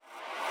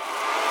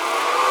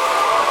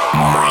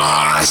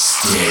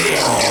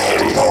Mastereo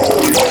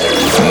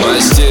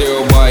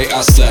by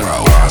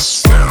Astero.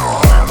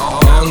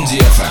 On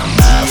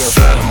Deepend.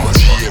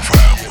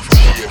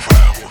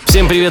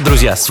 Всем привет,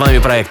 друзья! С вами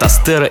проект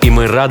Astero, и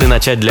мы рады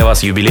начать для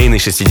вас юбилейный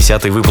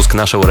 60-й выпуск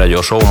нашего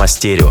радиошоу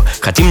Mastereo.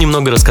 Хотим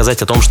немного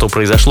рассказать о том, что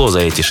произошло за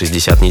эти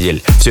 60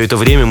 недель. Все это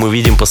время мы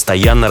видим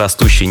постоянно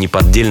растущий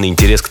неподдельный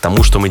интерес к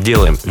тому, что мы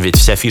делаем. Ведь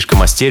вся фишка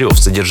Mastereo в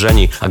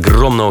содержании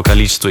огромного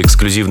количества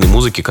эксклюзивной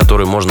музыки,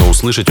 которую можно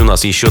услышать у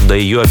нас еще до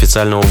ее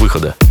официального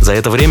выхода. За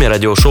это время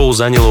радиошоу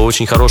заняло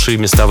очень хорошие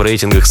места в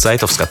рейтингах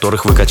сайтов, с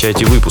которых вы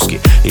качаете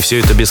выпуски. И все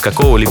это без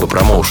какого-либо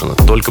промоушена,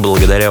 только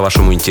благодаря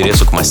вашему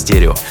интересу к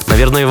Mastereo.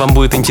 Наверное, вам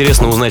будет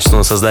интересно узнать, что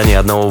на создание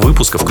одного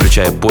выпуска,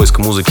 включая поиск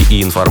музыки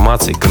и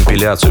информации,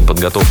 компиляцию,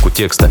 подготовку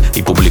текста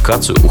и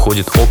публикацию,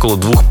 уходит около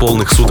 2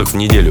 полных суток в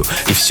неделю.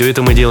 И все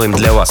это мы делаем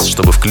для вас,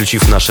 чтобы,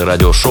 включив наше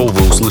радиошоу,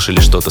 вы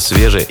услышали что-то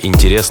свежее,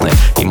 интересное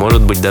и,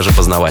 может быть, даже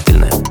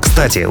познавательное.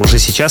 Кстати, уже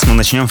сейчас мы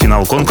начнем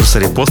финал конкурса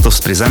репостов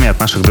с призами от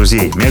наших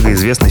друзей,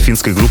 мегаизвестной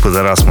финской группы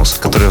Erasmus,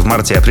 которая в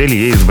марте-апреле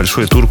едет в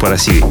большой тур по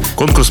России.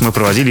 Конкурс мы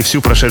проводили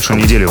всю прошедшую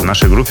неделю в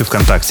нашей группе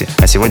ВКонтакте,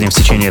 а сегодня в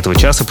течение этого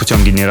часа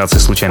путем генерации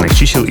случайных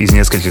чисел из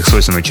нескольких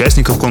сотен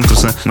участников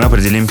конкурса мы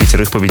определим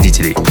 5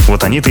 победителей.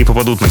 Вот они-то и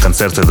попадут на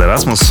концерты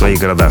Erasmus в своих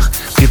городах.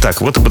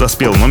 Итак, вот и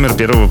подоспел номер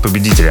первого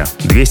победителя —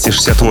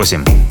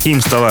 268.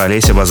 Им стала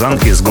Олеся Базан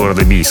из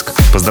города Бийск.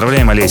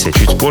 Поздравляем, Олеся,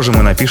 чуть позже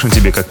мы напишем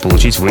тебе, как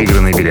получить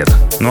выигранный билет.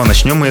 Ну а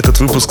начнем мы этот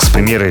выпуск с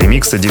премьеры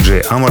ремикса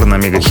диджея Amor на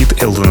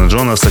мегахит Elton и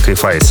Джона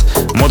 «Sacrifice».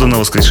 Мода на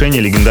воскрешение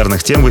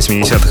легендарных тем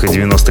 80-х и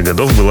 90-х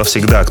годов была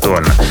всегда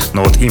актуальна,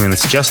 но вот именно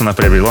сейчас она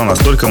приобрела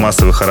настолько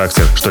массовый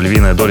характер, что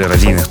львиная доля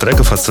радийных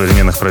треков от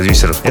современных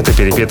продюсеров — это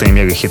перепетые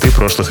мегахиты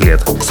прошлых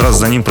лет. Сразу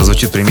за ним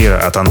прозвучит премьера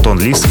от Anton,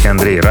 Liss и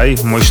Андрей Рай,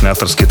 мощный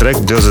авторский трек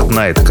 «Desert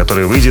Night»,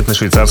 который выйдет на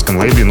швейцарском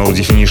лейбле No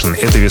Definition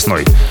этой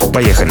весной.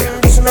 Поехали!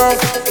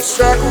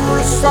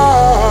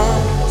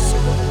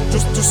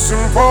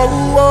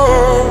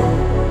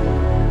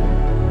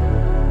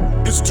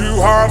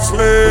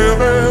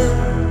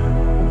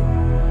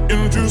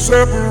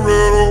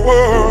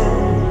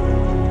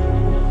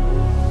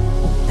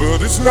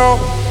 No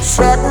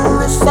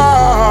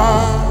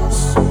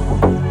sacrifice,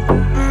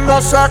 it's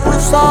no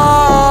sacrifice at all.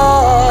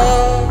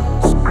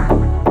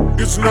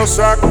 It's no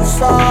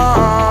sacrifice.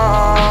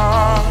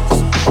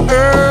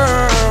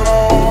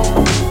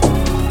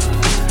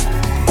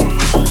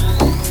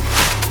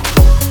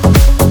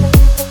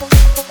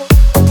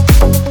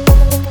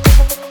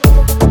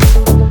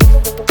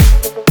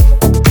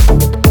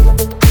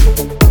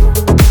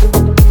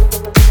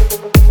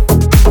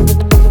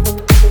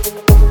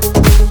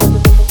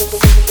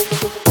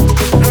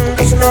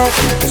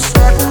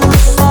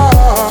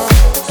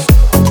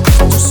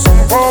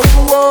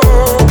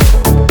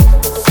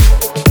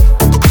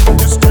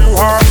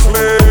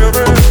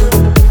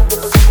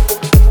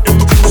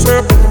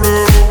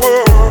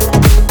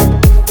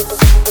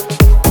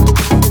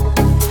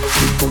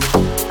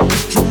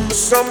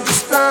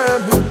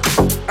 Misunderstanding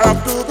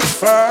after the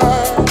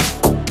fact.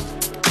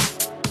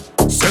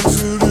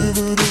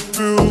 Sensitivity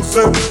fills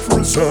every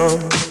prison.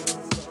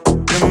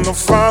 In the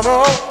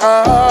final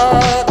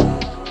act,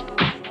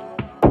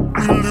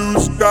 we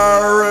lose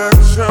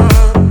direction.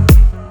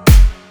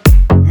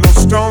 No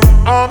stone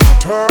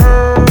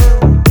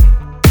unturned,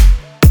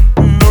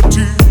 no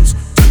tears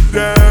to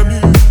damn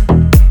you.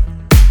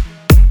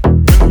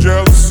 When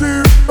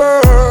jealousy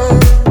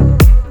burns,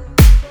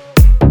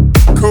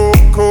 cold,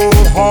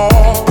 cold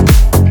heart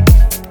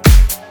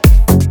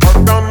are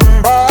done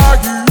by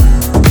you.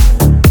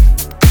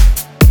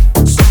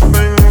 Some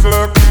things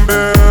look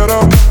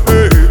better,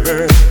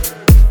 baby,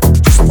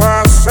 just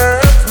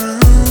passing through.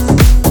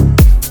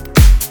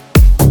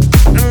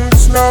 And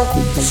it's not a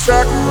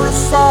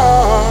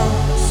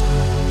sacrifice,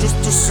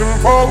 just a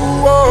simple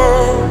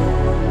word.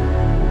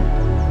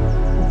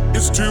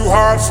 It's 2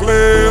 hearts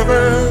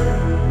living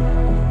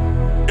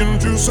in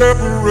 2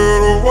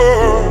 separate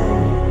worlds.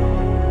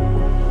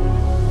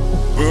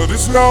 But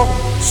it's no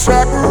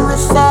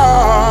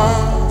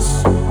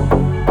sacrifice,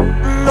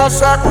 no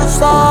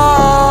sacrifice,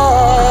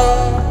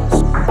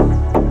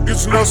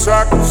 it's no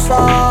sacrifice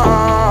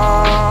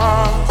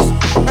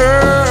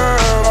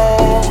at all.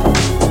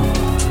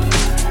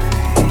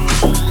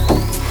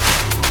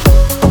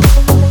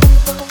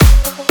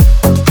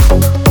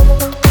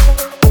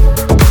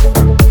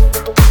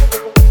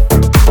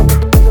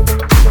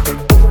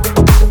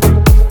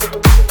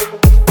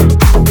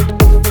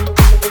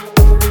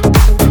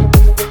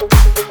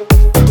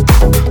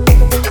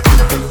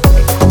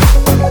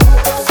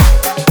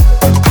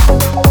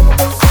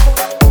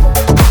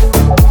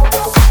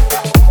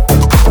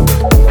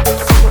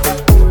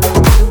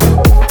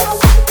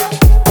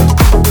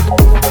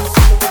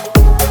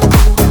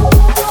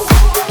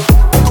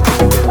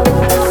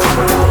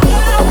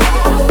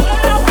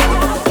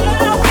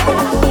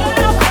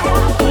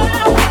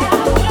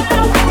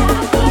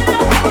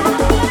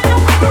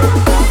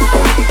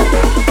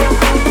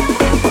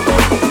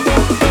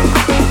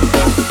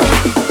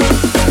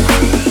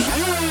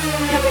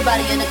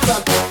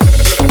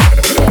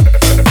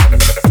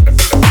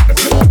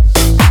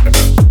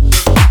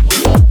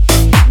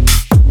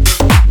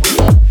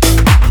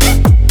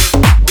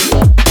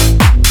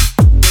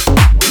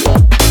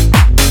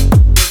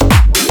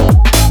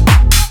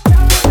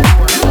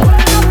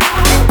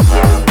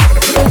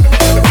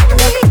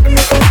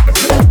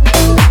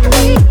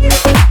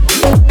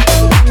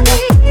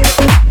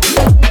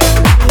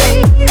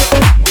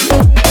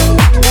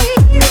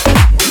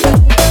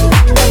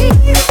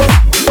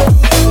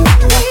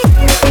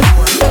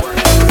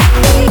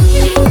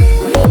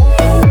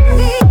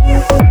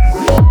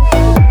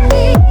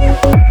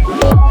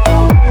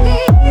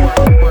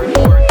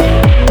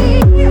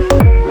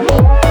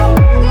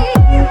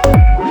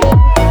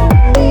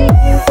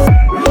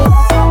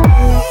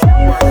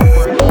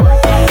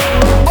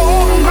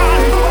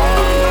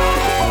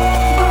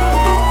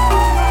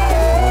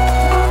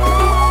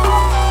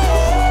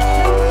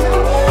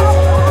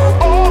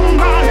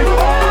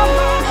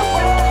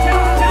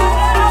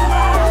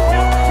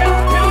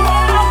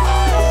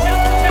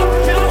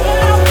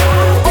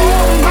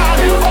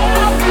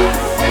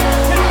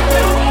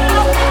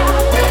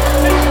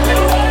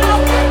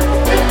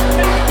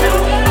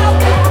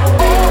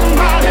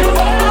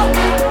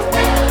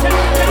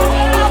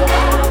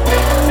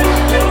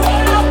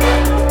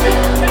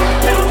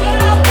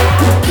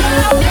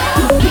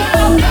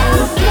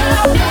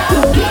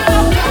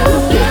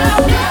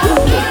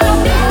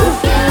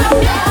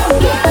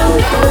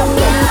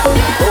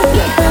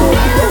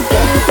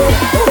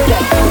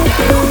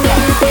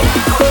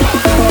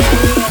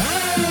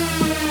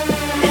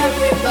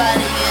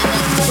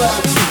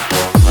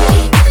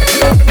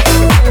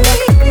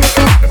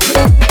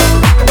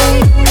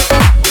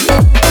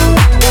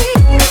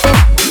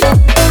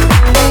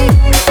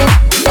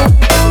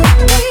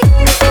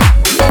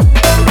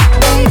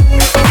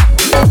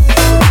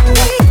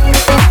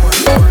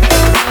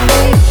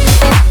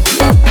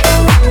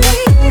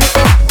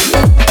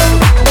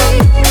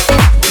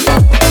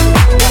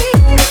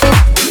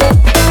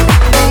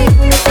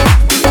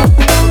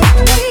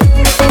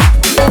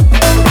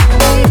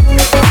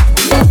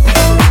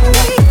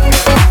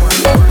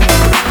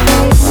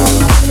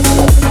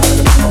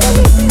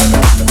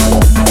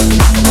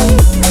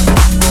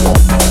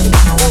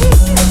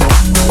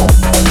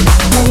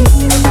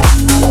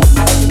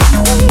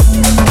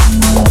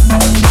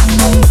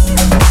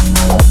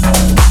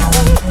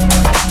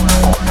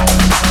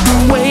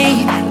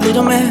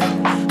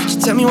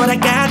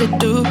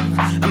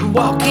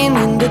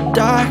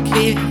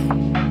 clear.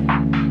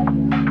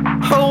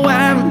 Oh,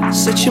 I'm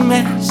such a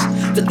mess,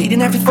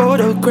 deleting every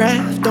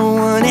photograph. Don't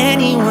want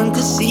anyone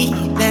to see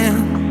them.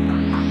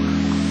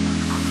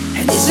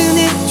 And isn't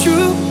it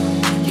true?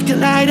 You can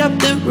light up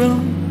the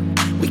room,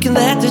 we can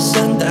let the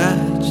sun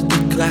touch the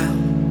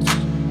clouds.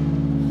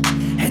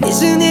 And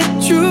isn't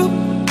it true?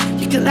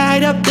 You can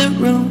light up the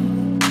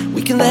room,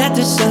 we can let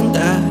the sun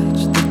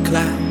touch the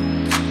clouds.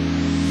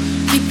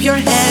 Keep your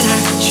head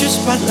high, it's your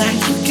spotlight,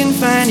 you can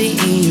find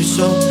it in your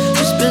soul.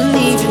 Just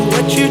believe in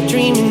what you're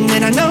dreaming,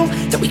 and I know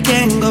that we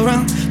can't go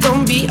wrong.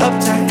 Don't be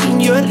uptight in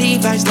your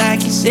Levi's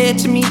like you said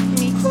to me.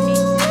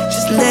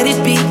 Just let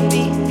it be.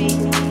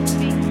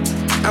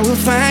 I will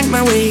find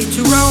my way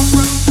to Rome.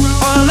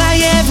 All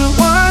I ever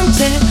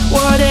wanted,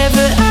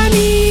 whatever I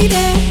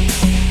needed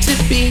to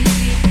be.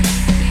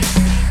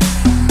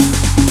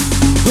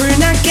 We're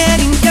not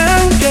getting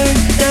younger,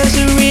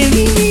 doesn't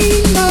really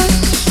mean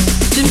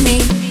much to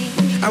me.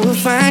 I will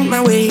find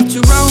my way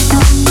to Rome.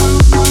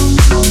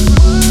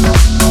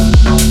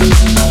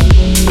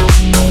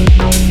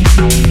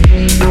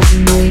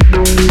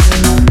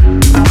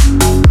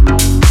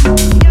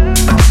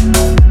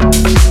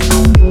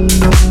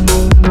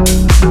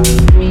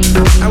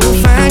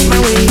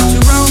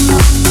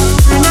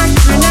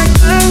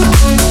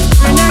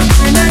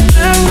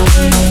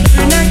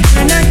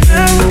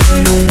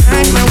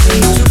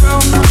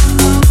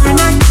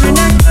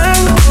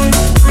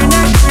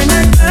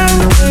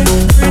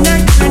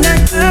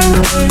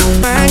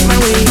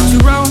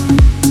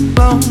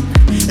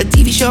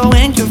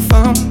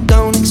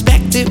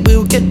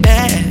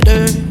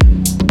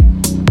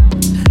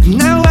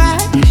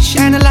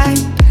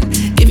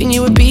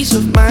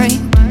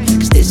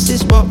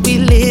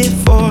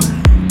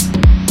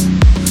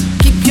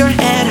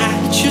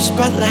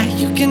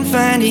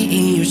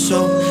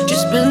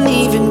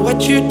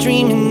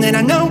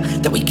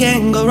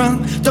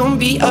 Don't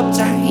be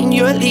uptight in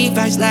your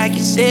Levi's like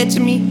you said to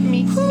me.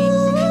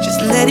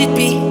 Just let it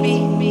be.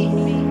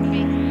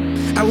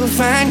 I will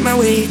find my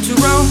way to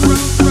Rome.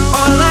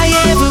 All I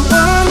ever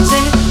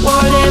wanted,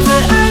 whatever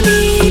I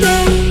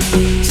needed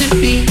to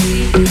be.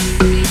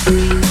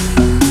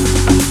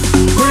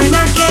 We're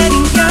not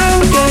getting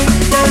younger,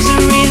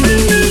 doesn't really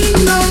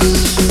mean much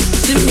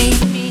to me.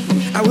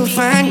 I will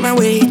find my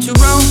way to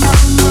Rome.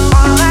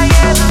 All I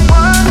ever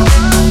wanted.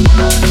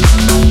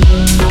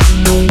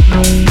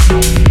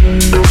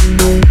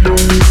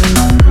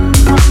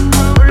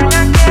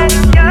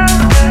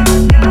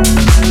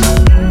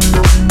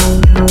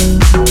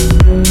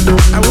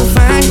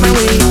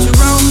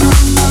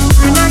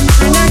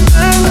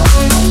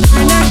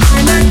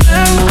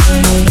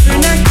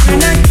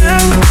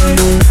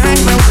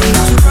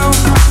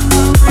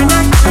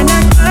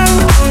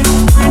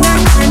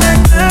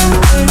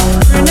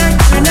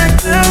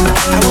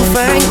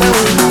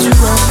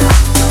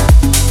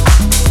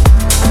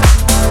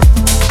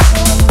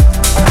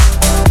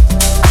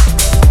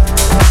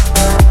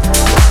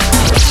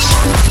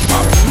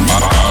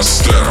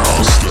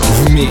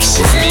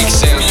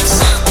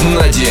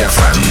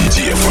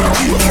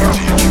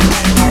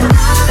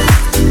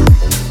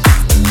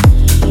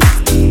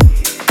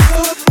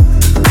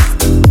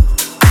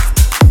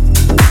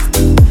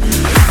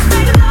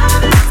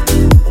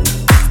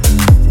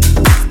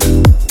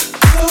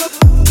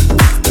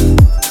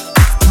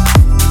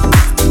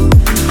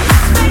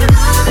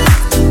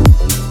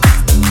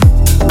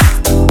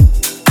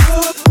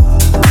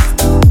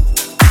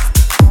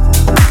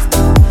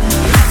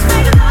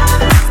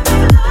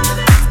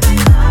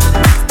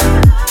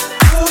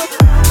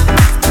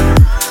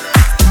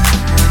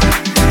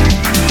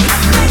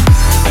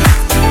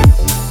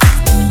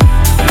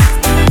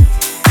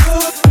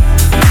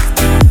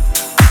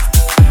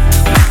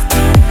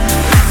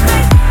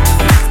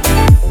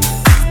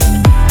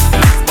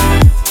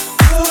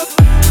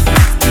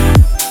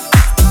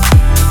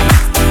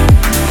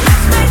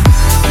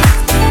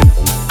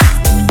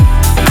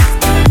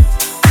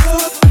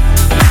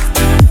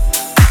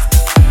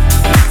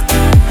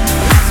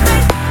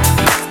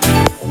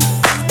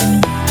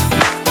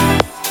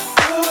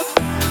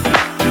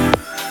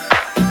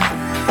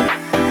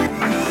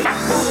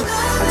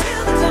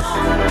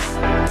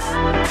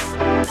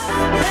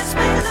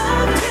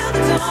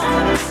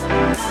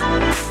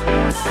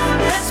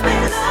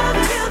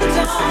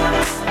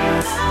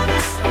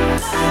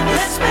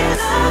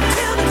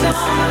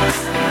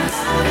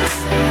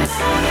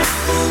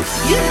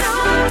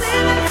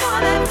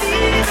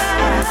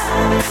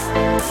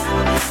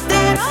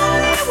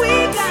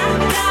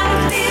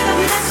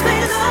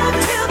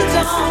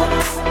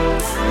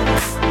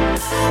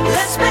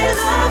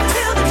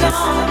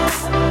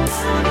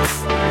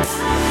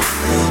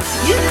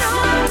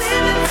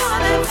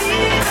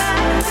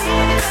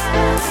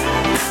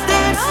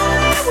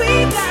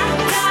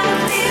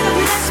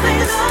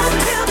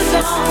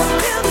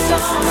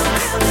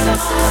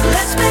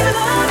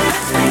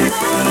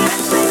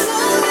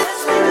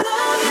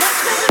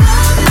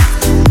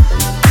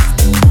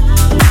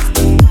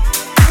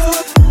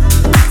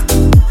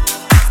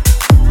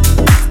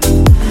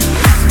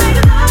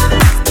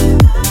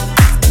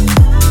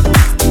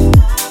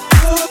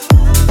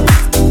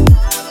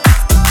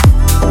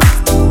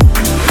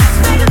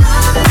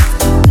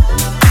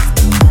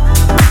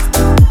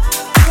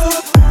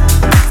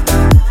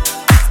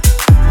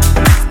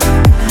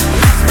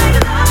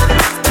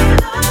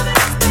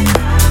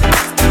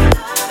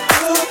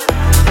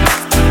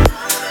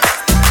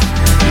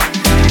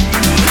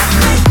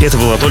 Это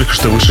была только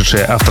что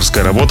вышедшая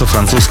авторская работа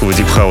французского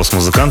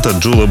дип-хаус-музыканта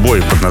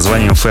Juloboy под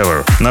названием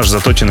Fever. Наш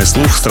заточенный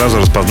слух сразу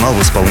распознал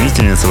в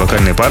исполнительнице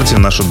вокальной партии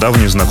нашу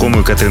давнюю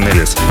знакомую Кэтрин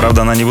Эллис.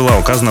 Правда, она не была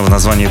указана в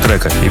названии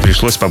трека, и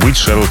пришлось побыть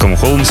Шерлоком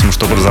Холмсом,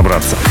 чтобы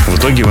разобраться. В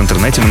итоге в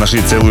интернете мы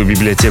нашли целую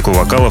библиотеку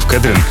вокалов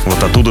Кэтрин,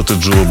 вот оттуда-то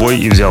Juloboy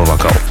и взял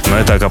вокал. Но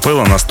эта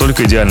акапелла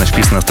настолько идеально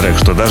вписана в трек,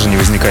 что даже не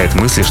возникает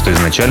мысли, что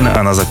изначально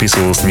она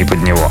записывалась не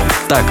под него.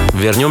 Так,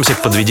 вернемся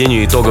к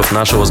подведению итогов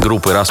нашего с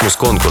группой Rasmus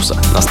конкурса.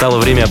 Настало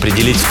время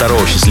определить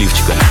второго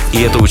счастливчика,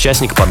 и это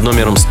участник под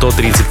номером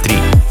 133.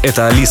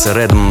 Это Алиса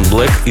Redmond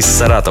Black из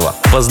Саратова.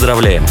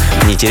 Поздравляем!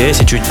 Не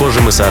теряйся, чуть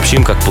позже мы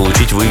сообщим, как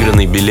получить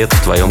выигранный билет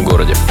в твоем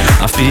городе.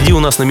 А впереди у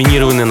нас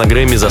номинированный на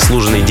Грэмми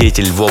заслуженный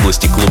деятель в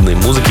области клубной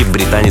музыки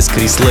британец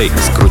Крис Лейк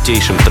с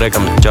крутейшим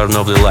треком Turn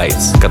Off the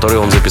Lights, который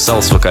он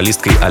записал с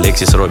вокалисткой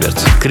Alexis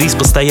Робертс. Крис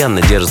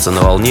постоянно держится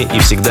на волне и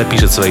всегда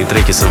пишет свои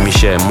треки,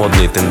 совмещая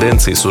модные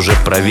тенденции с уже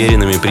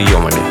проверенными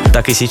приемами.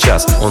 Так и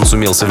сейчас он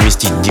сумел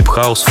совместить дип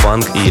хаус,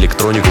 фанк и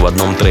электронику в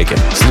одном треке.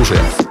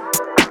 Слушаем.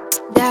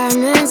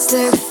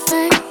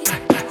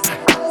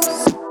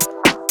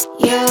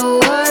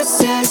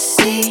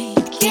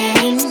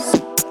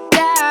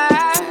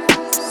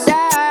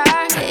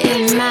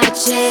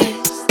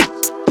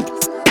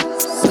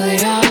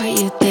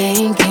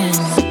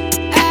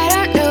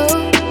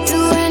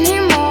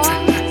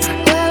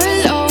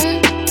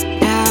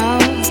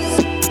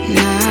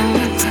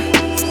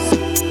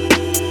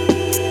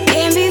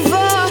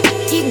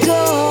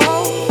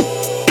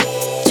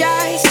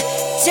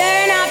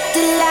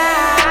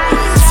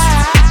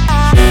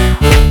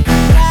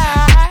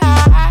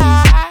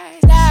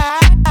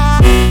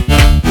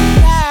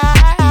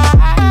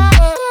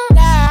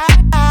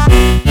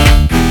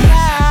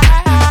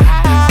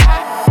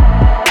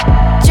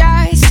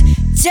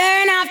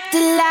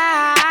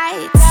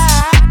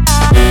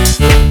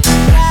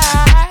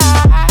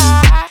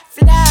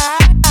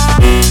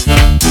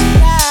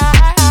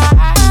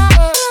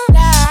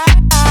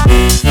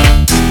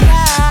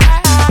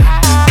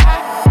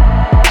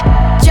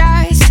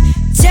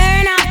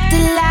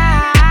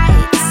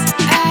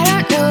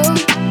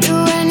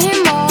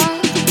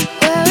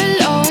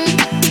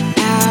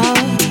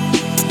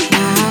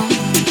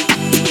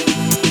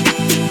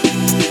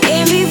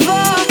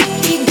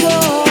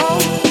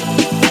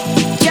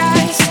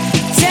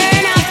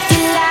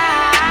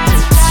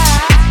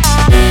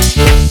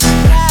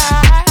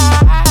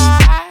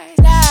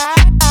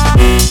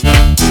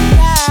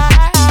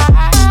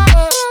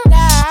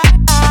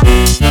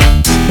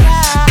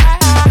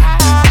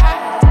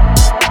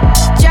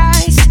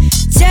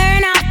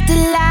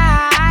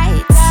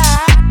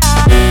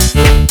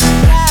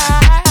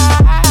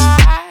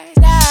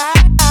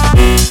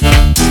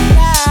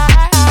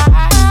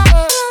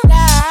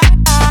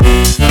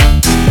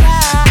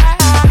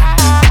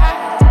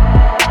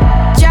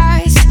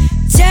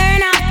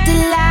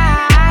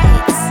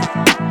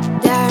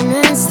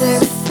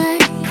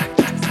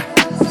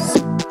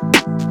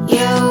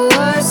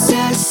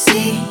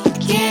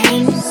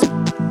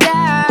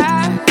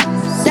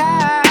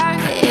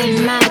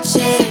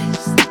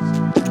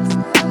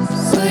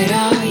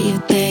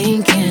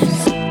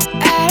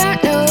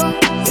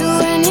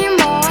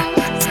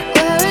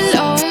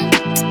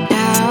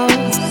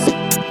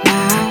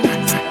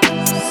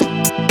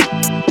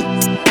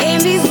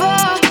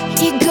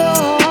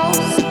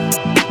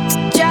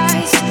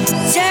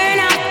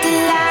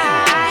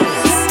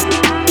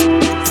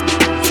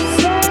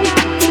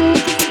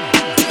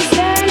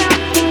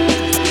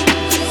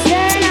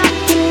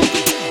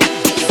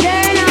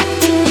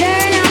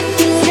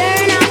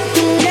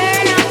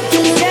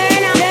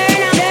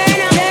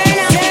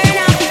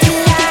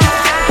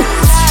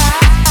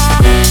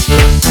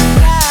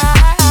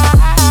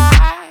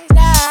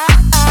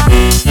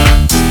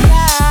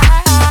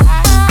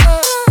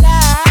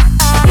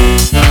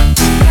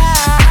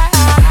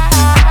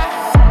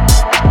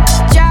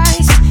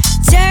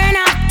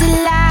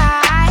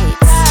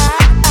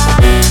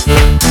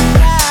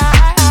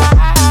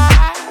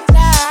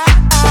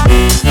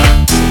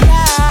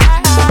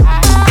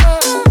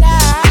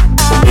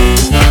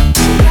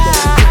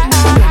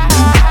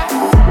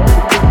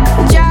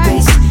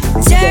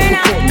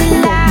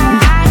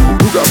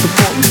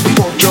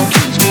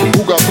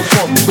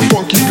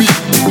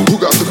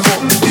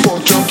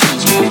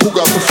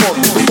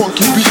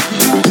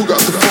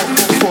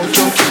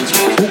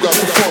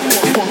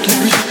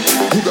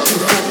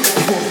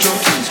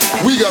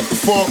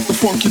 the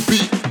funky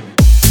beat.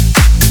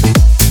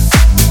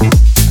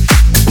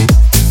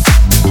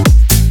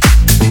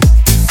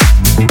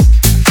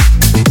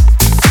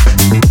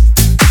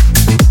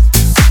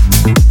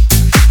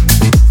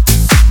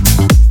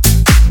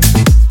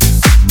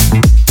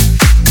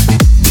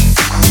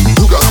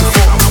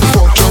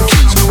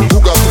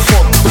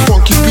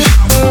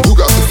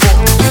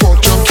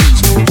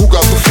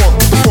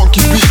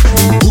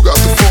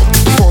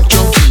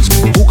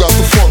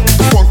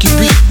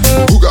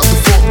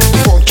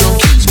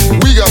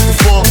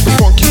 Funk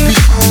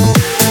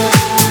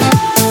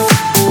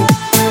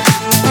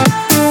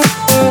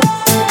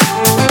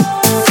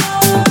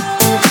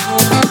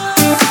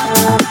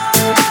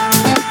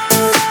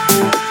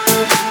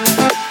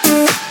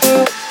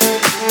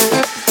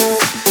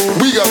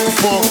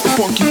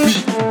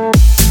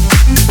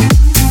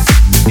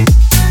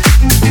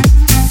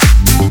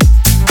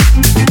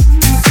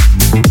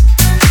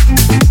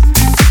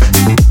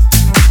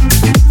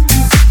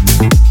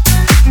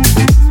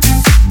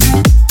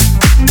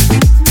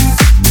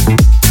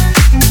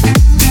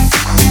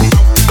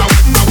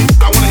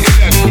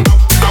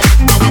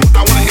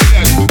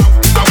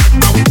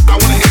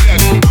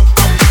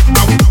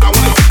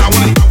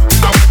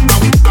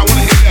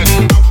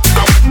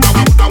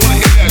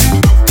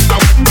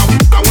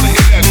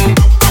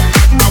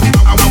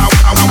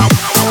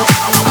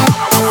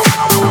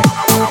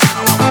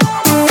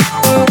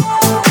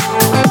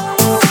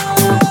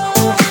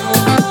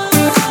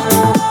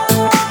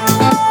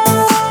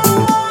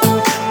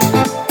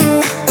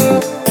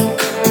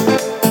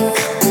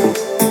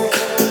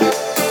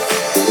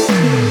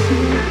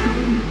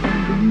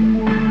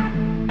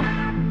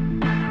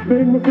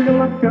me feel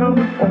like I'm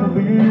the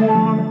only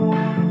one.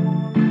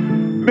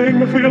 Make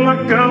me feel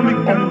like I'm the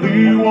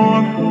only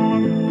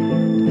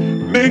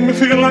one. Make me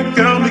feel like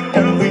I'm the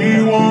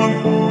only one.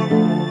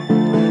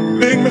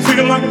 Make me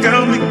feel like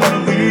I'm the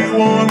only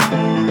one.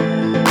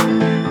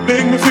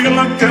 Make me feel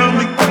like I'm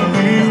the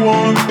only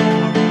one.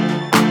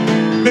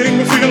 Make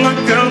me feel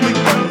like I'm the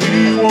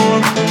only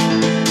one.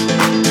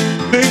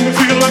 Make me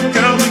feel like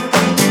I'm the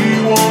only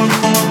one.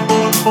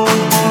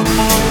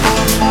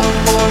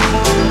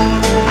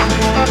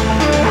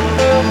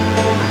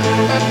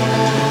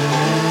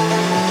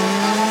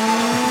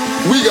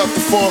 We got the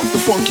funk, the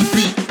funky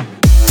beat.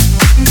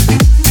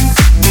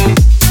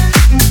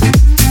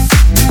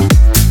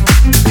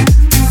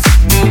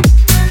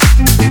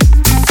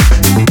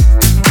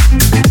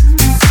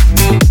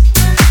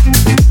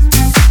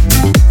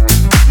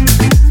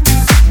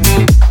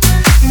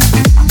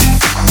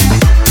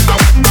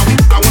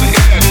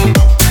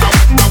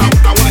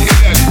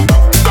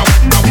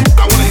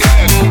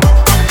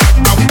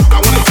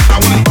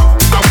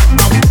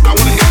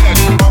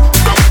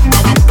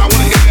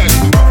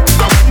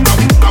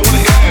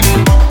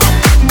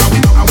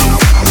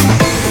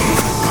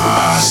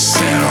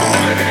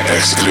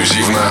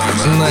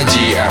 На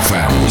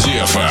DFM.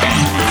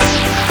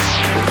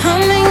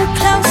 Coming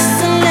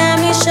close and let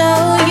me show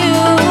you.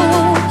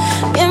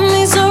 Give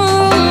me some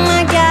room,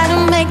 I gotta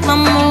make my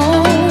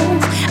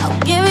move. I'll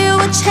give you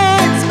a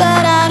chance,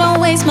 but I don't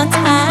waste my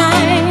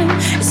time.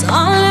 It's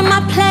all in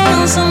my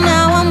plan, so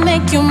now I'll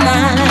make you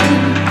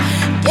mine.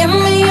 Give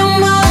me a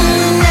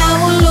moment, I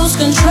will lose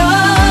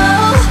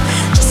control.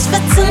 Just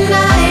for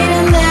tonight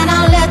and then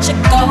I'll let you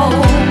go.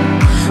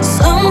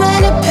 So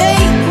many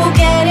people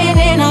getting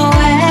in our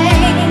way.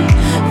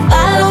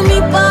 Follow me,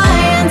 boy,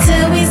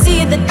 until we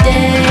see the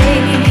day.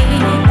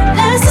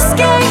 Let's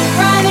escape,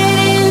 running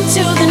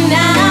into the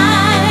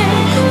night.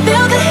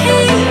 Feel the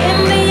heat in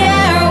the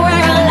air,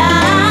 we're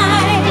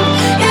alive.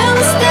 Yeah,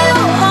 we're still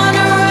on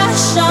a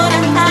rush, on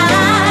a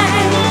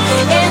high.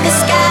 In the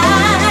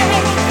sky,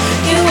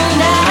 you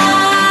and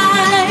I.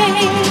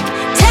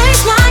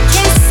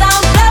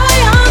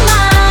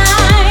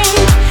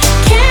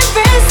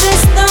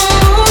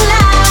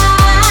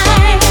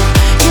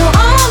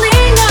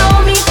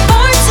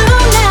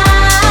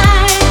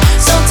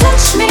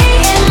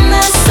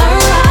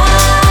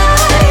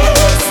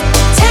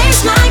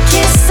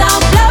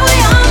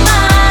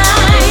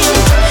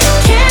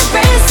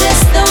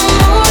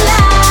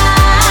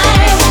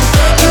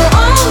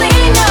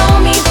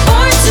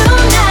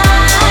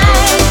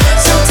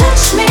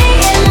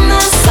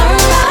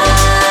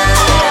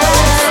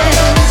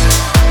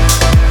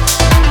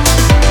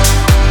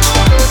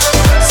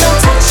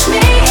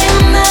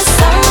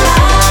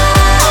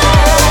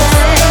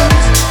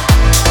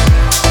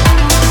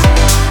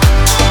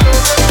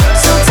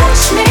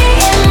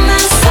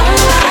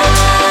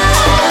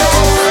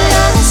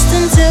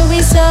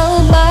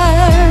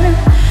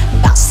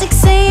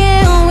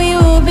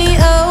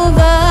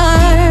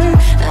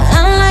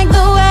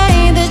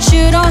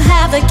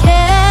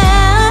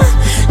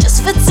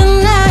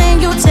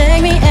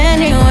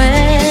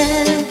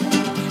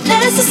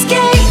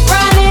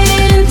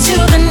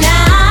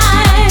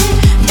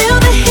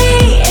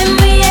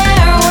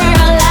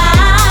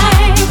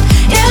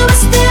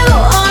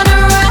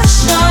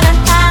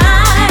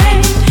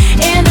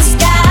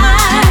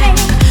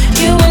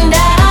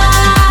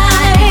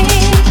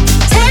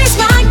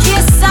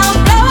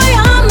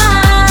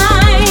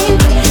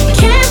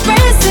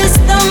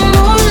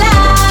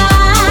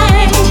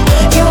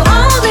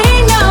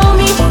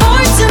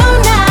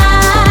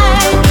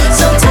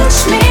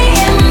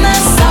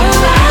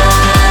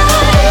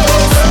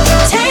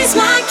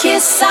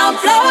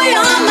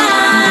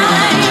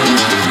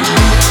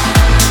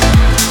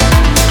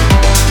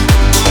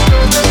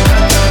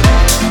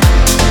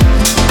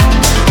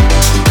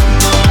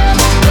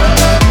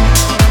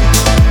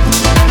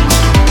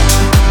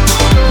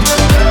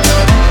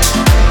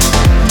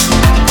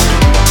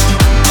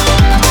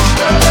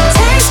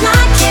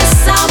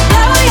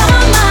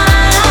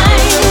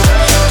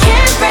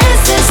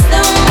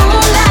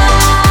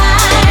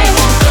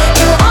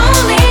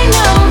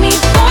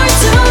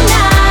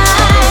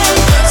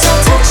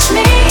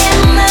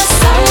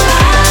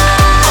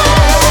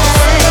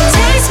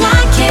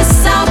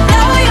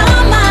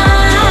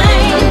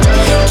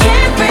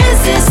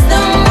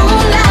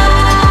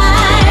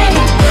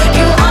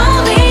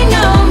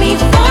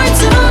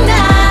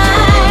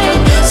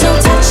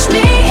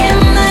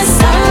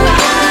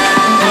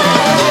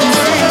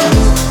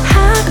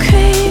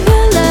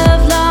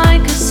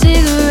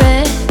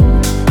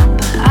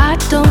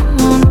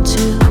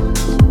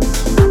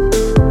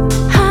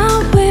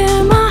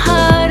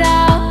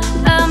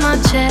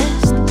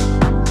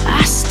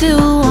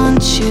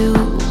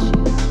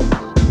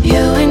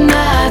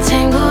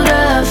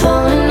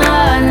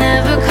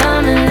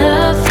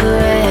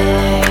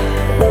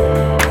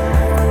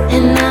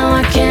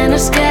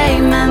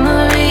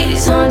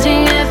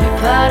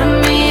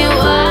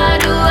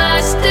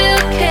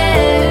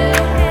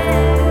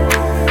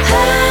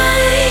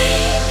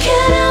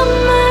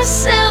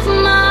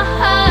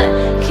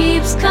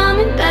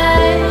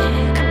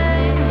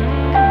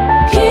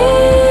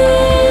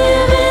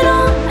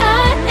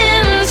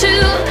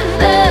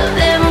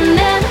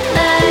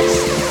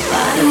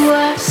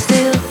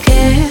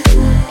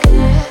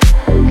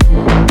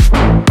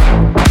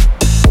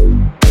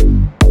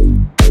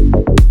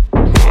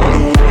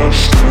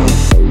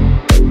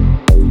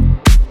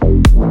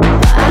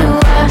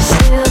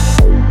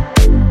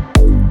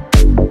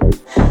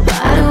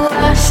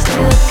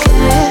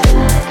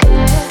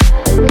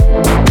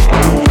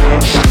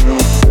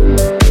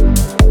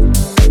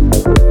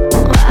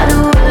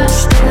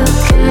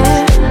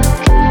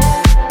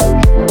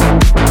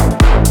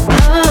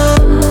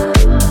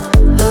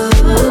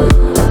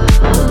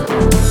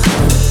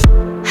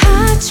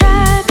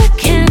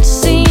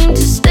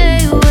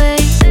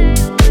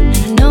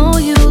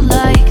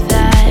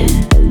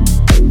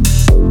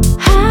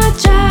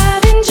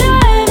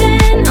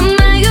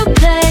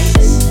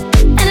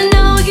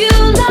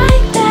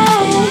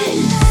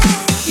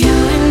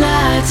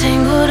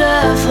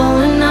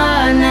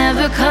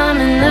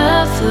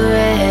 for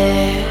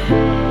air.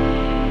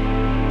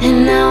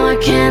 And now I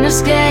can't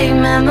escape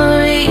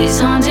memories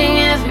haunting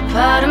every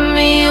part of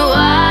me.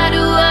 Why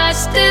do I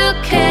still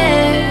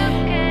care?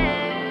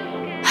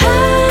 I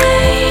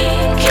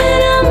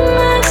can't help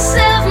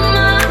myself,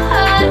 my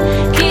heart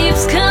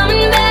keeps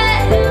coming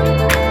back.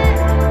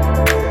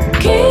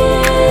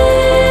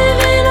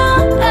 Giving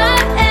all I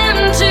am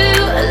to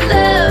a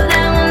love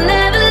that will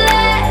never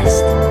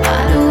last. Why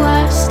do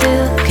I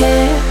still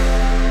care?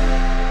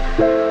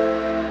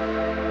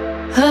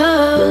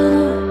 Oh,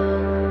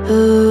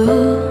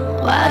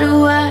 why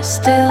do I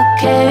still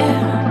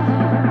care?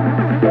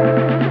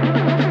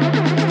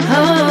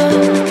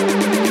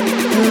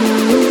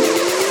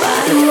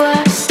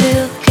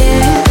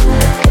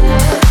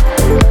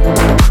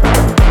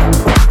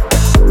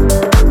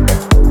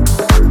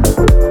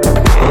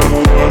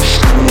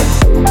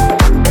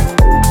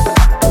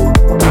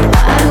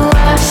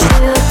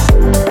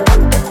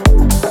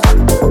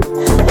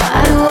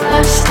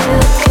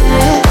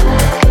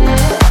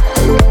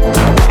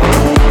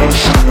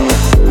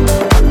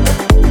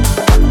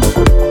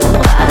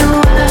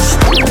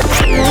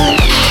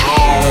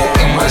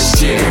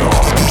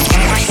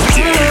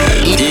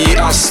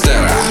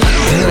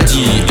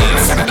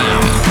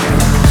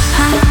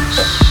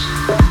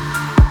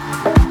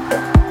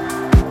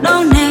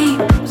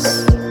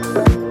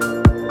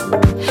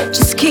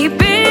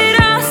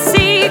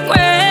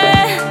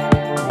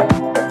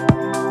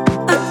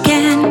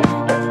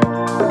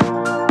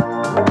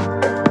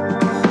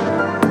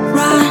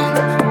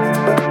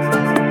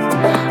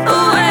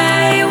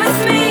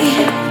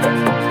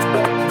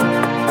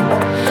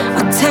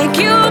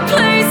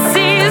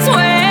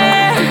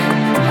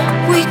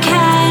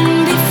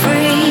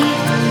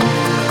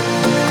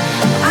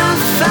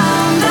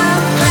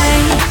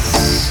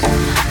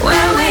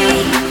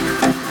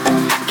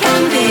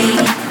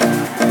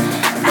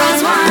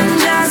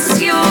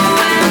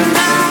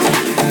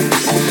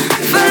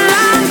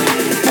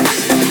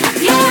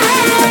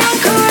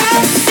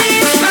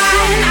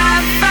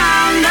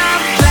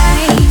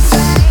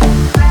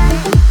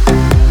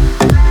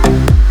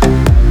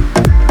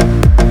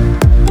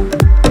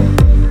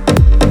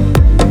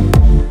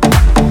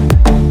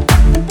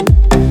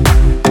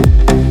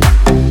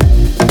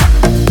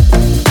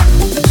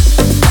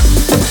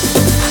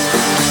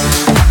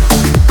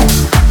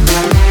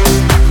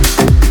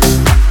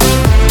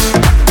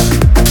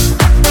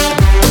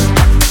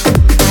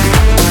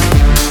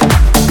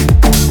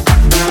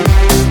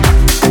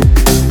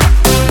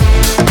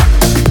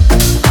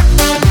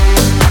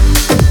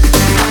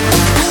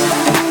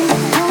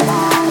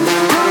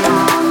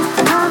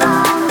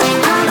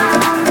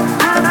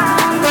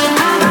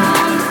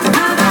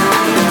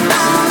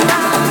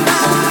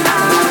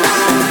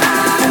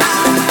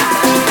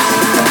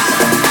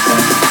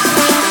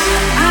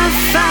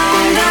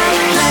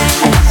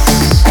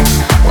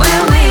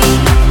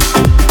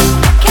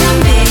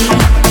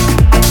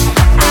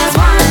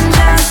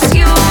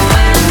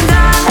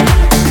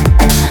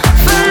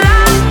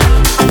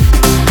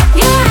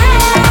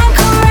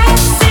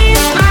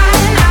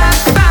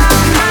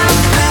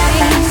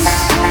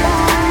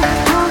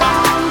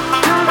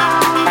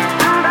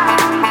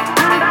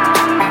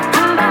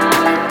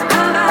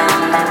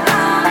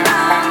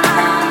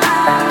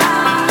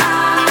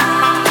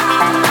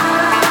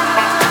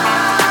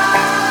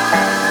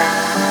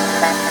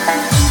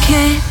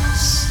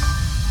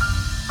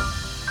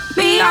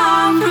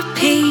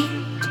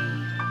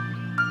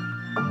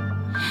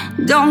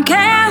 Don't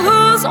care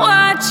who's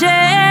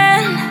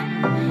watching,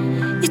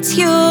 it's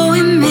you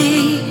and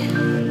me.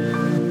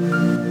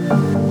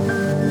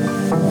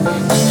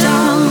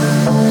 Don't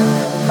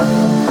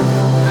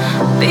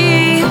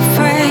be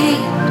afraid,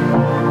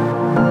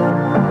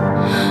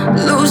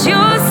 lose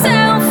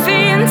yourself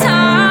in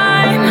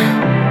time,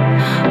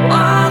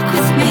 walk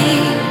with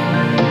me.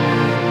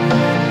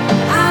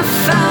 I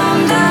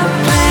found a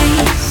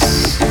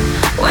place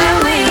where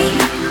we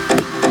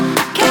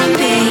can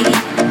be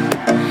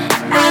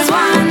as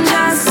one,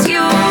 just you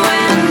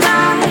and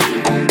I,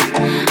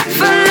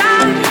 for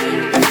life.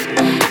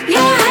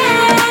 Your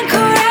hand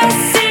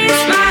caresses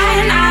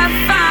mine. I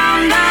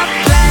found a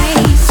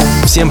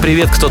place. Всем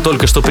привет, кто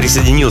только что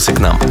присоединился к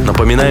нам.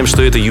 Напоминаем,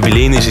 что это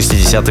юбилейный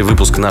 60-й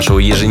выпуск нашего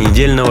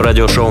еженедельного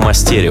радиошоу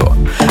Mastereo.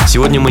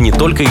 Сегодня мы не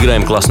только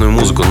играем классную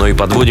музыку, но и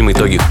подводим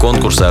итоги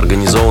конкурса,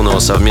 организованного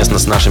совместно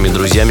с нашими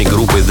друзьями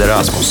группой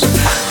Deorah.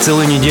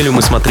 Целую неделю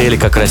мы смотрели,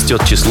 как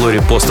растет число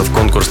репостов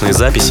конкурсной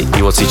записи,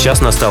 и вот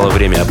сейчас настало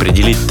время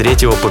определить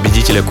третьего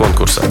победителя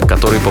конкурса,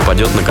 который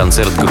попадет на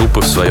концерт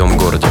группы в своем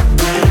городе.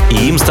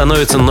 И им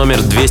становится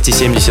номер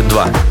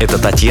 272. Это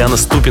Татьяна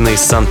Ступина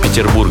из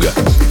Санкт-Петербурга.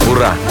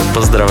 Ура!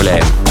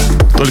 Поздравляем!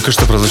 Только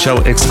что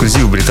прозвучал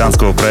эксклюзив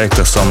британского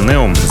проекта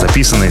Somneum,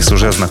 записанный с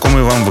уже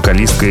знакомой вам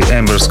вокалисткой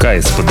Amber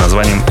Skies под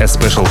названием A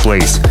Special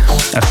Place.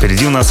 А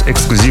впереди у нас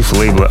эксклюзив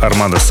лейбла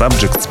Armada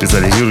Subject,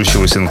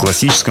 специализирующегося на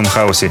классическом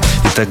хаусе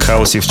и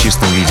тек-хаусе в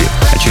чистом виде.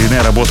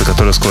 Очередная работа,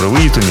 которая скоро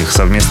выйдет у них,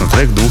 совместно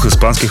трек двух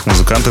испанских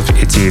музыкантов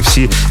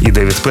ATFC и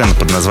Penn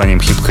под названием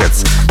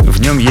Hipcats. В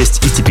нем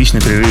есть и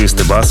типичный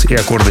прерывистый бас, и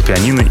аккорды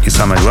пианино, и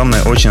самое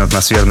главное, очень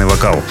атмосферный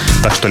вокал.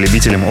 Так что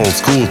любителям old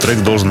school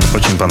трек должен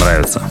очень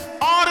понравиться.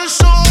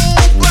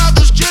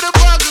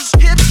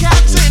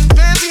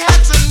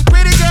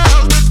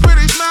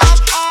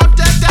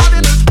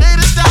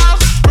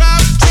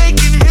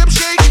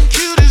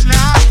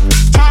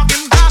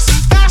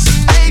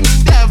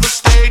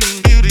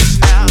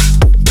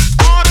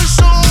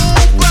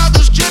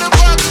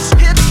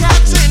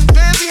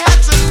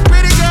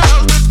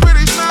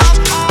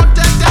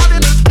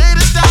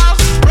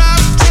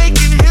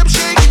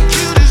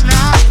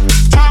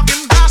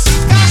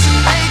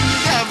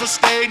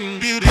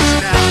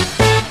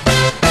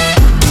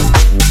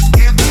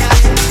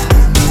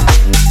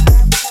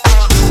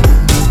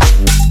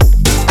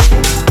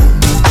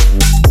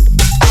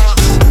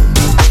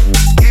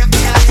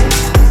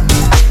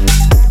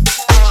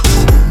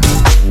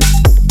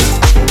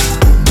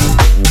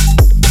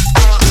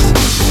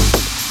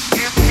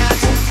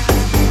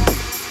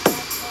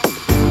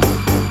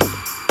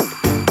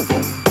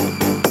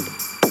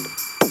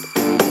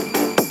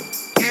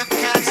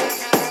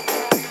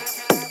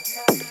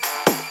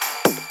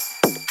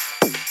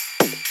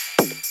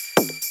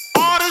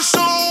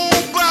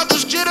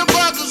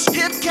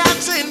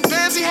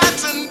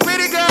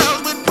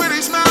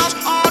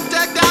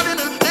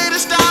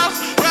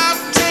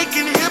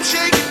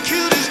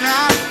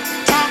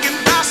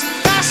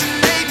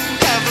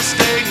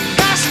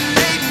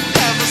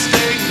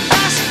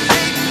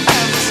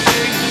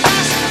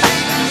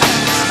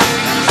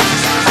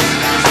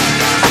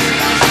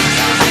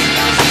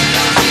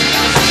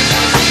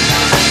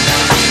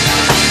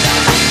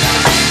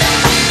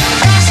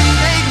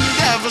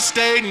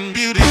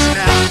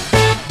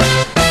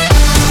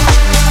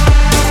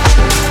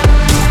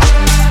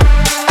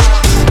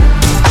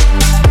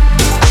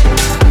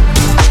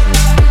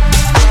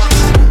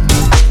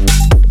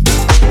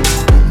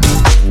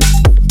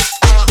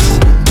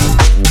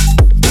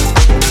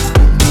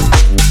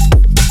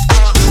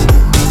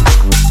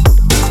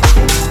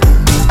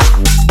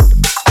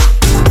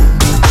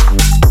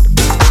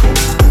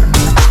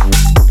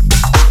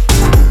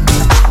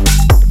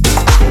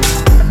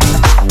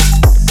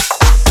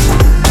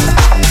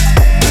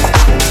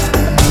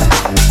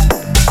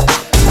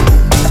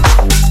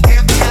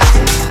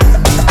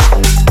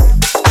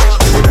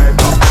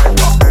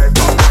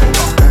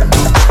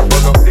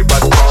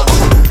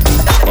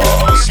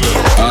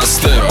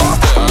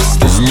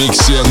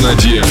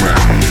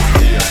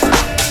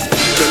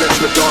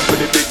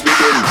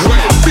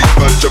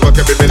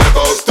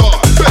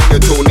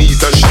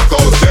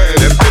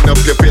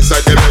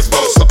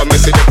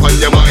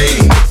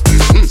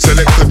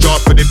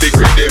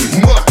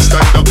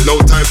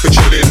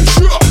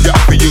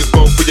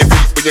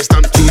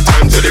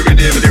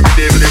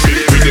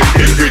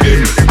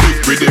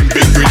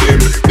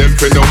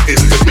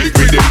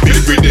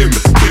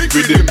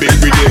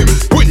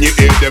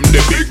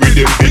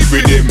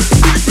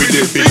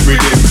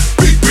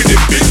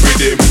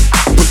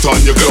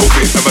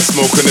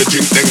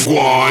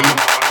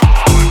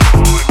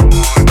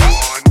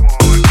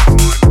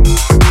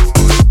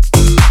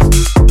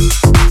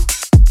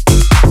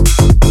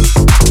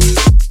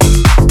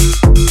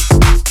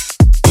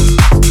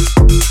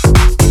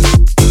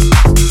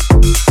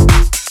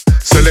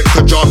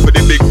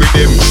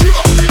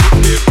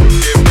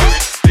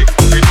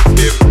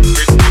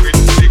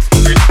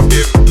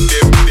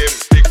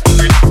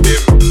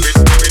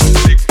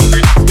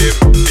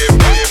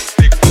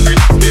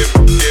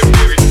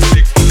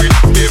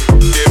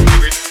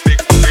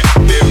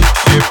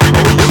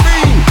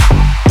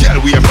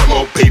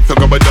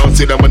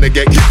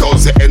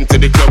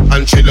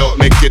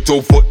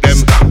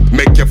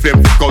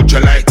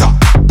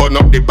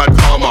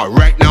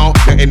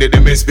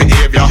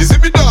 Misbehavior. You see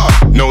me dog?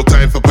 No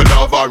time for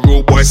palaver.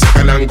 Rude boy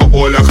second and go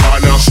all a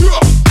corner. Sure.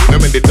 Now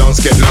when the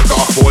dance get locked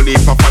off, holy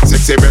for fat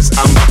sexy breast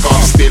and back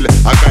off. Still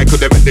a guy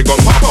could have bet the gun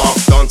pop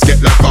off. Dance get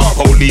locked off.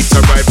 Police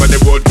arrive and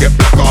the road get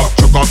blocked off.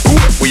 Chuck off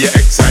with your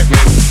excitement.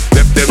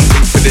 Left them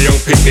think for the young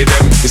picnic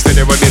them. Instead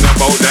of running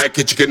about like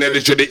a chicken head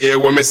to the ear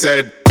when me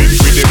said big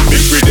rhythm,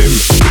 big rhythm,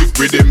 big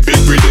rhythm,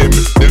 big rhythm.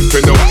 Them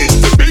for know it's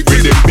the big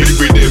rhythm, big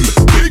rhythm,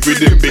 big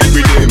rhythm, big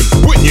rhythm.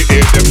 When you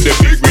hear them, the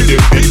big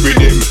rhythm, big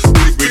rhythm,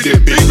 big rhythm,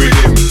 big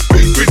rhythm,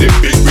 big rhythm,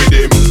 big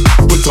rhythm.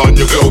 Put on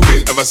your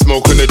clothing, have a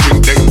smoke and a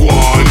drink, then go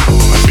on.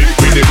 Big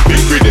rhythm,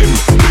 big rhythm,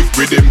 big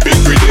rhythm, big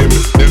rhythm.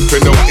 Them for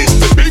know it's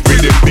the big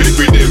rhythm, big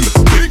rhythm,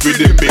 big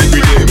rhythm, big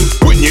rhythm.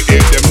 When you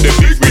hear them, the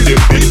big rhythm,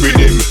 big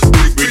rhythm,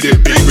 big rhythm,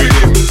 big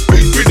rhythm,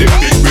 big rhythm,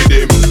 big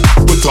rhythm.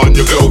 Put on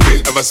your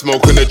clothing, have a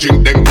smoke and a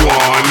drink, then go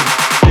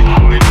on.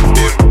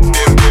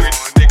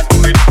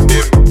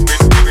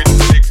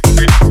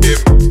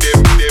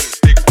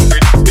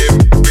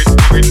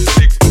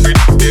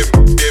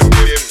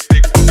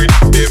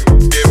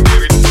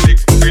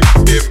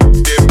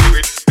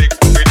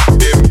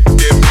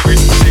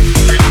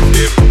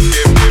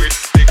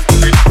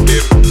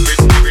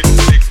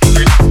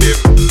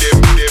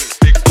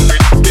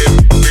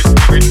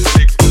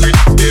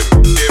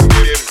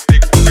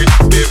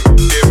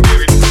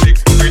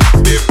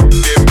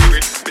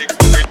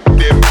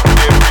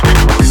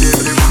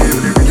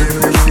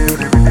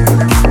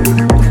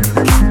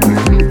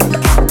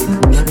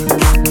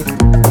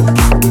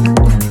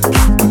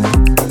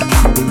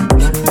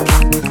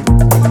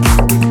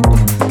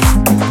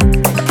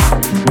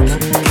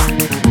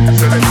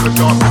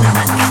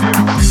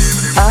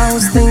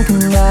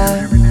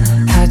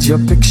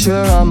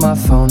 picture on my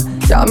phone,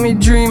 got me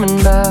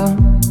dreaming about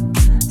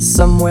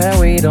somewhere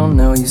we don't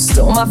know. You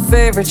stole my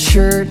favorite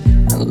shirt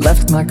and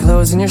left my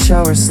clothes in your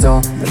shower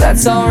stall, but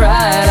that's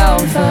alright,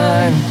 I'm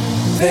fine.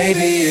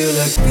 Baby, you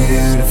look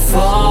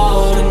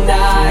beautiful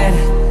tonight.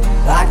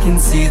 I can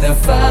see the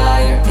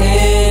fire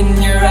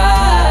in your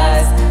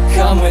eyes.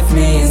 Come with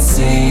me and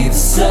see the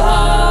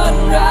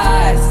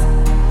sunrise.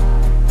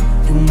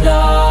 And no,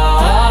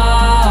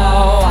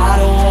 I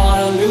don't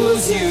wanna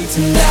lose you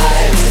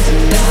tonight.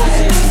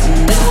 Tonight, tonight, tonight,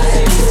 tonight,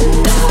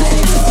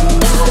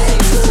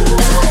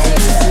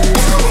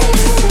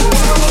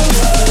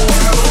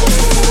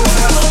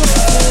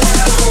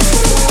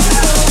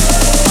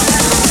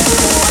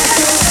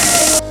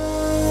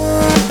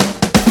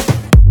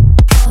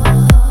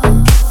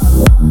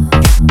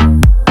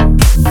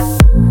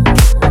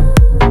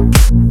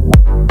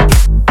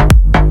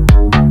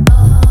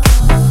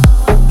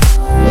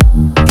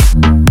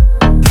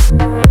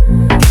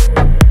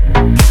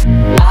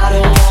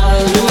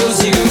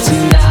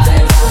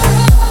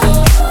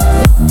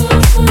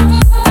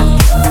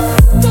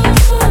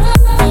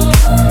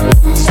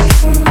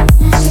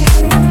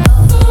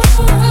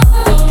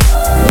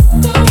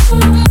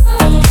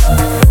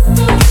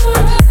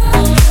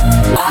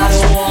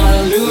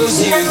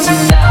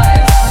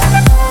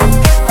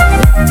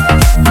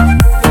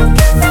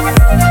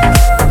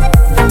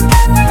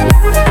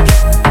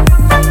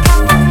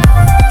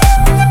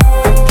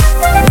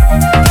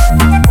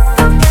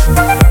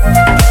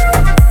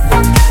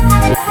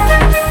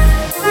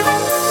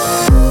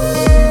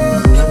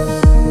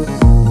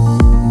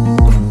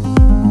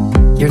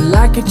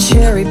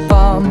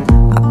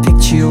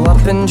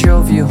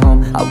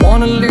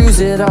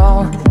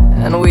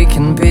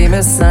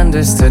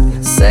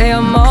 misunderstood. Say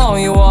I'm all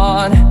you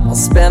want. I'll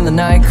spend the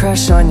night,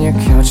 crash on your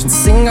couch and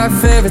sing our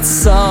favorite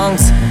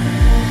songs.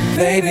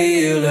 Baby,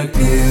 you look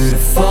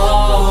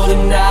beautiful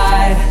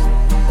tonight.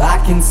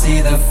 I can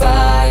see the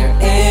fire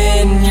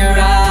in your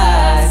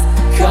eyes.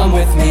 Come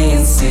with me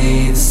and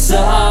see the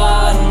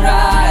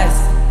sunrise.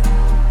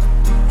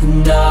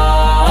 No,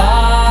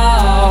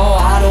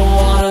 I don't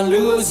wanna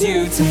lose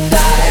you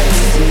tonight.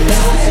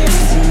 Tonight,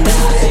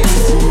 tonight,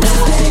 tonight, tonight.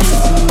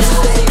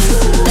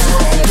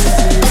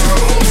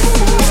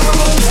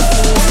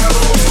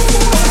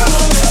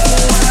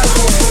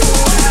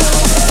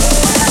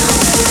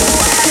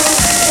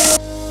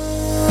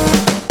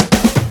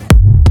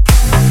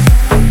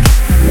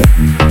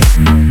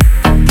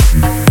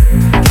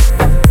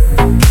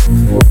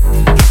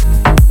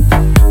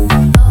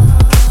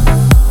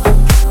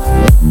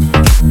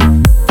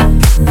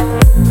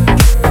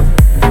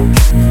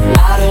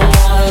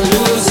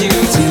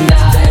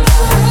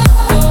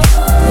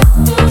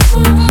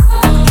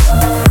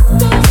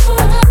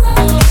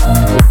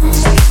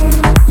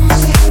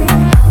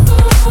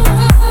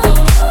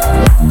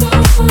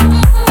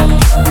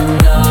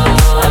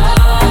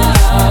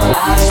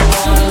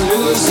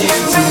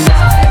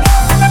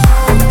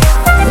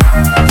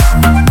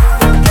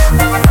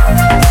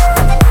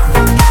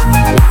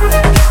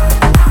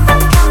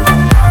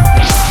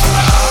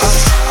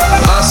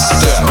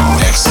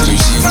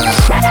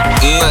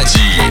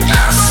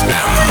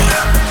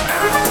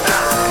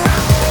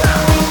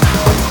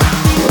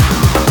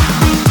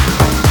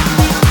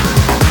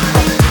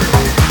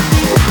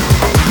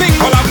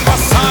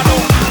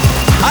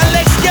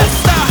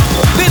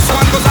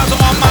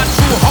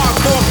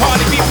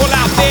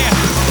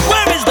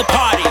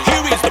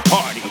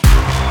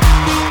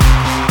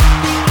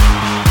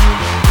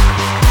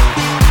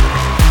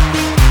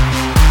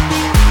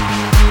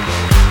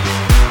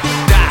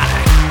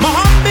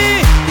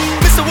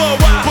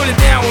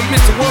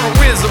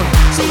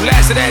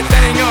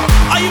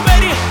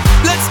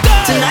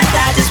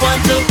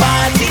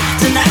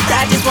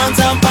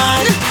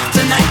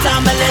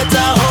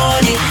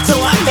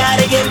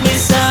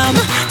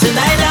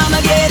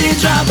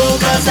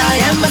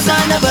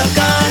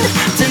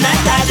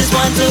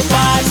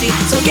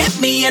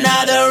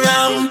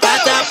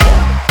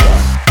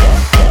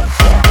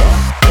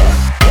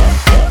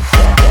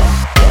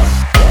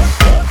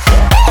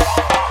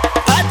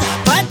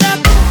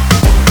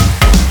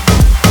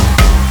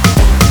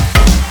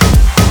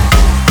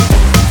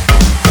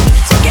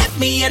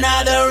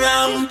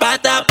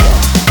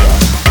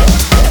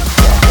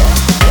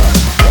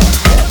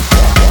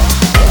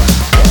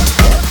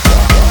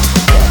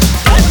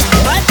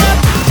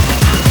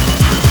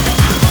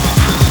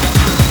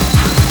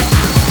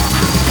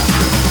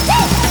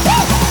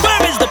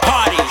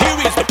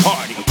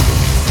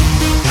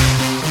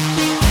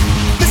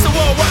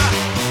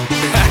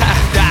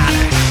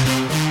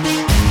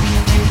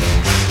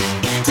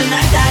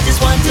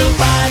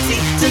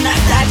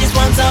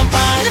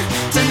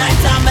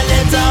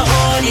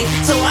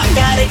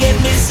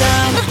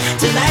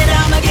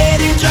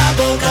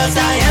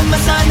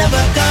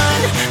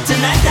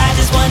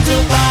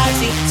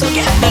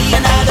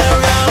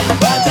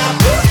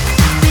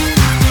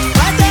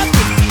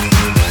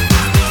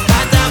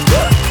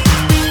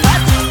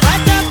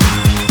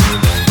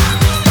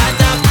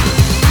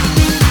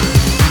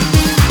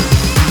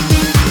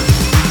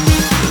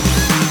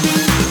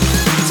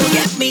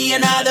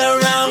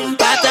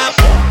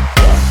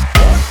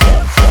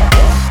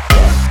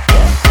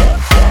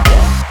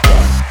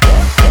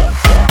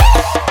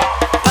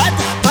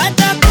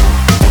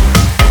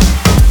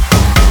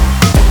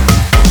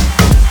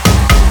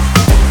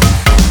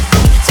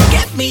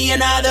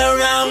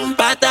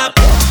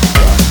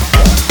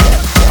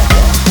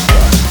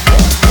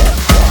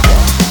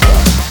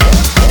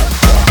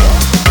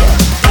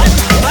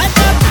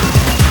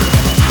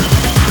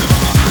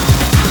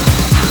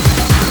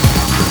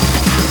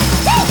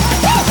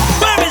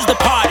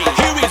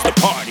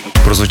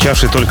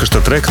 Прозвучавший только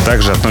что трек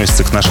также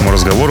относится к нашему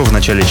разговору в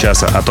начале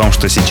часа о том,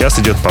 что сейчас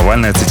идет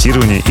повальное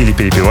цитирование или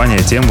перепевание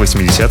тем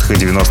 80-х и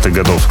 90-х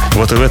годов.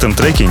 Вот и в этом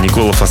треке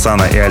Никола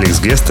Фасана и Алекс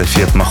Геста,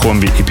 Фет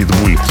Махомби и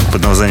Питбуль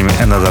под названием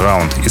Another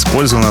Round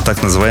использована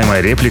так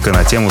называемая реплика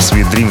на тему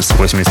Sweet Dreams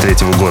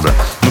 83 года.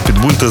 Но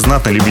Питбуль-то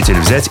знатный любитель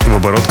взять в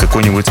оборот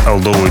какую-нибудь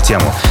олдовую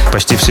тему.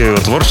 Почти все его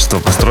творчество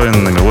построено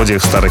на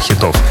мелодиях старых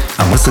хитов.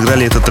 А мы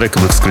сыграли этот трек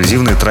в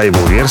эксклюзивной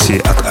трайбл-версии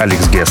от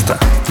Алекс Геста.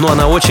 Ну а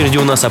на очереди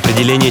у нас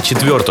определение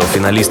четвертого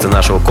финалиста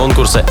нашего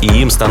конкурса, и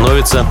им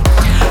становится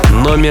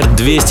номер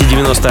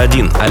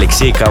 291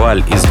 Алексей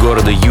Коваль из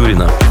города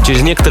Юрина.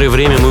 Через некоторое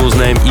время мы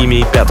узнаем имя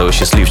и пятого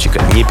счастливчика.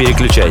 Не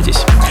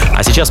переключайтесь.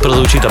 А сейчас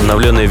прозвучит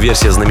обновленная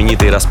версия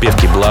знаменитой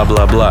распевки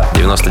 «Бла-бла-бла»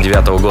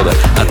 99 года.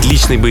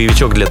 Отличный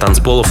боевичок для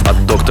танцполов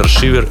от Доктор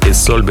Шивер и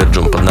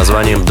Сольберджум под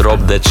названием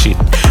 «Drop That Shit».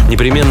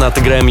 Непременно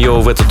отыграем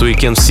его в этот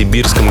уикенд в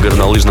сибирском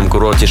горнолыжном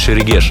курорте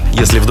Шерегеш.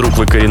 Если вдруг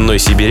вы коренной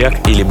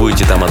сибиряк или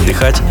будете там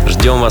отдыхать,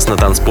 ждем вас на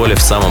танцполе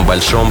в самом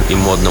большом и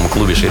модном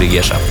клубе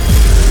Шерегеша.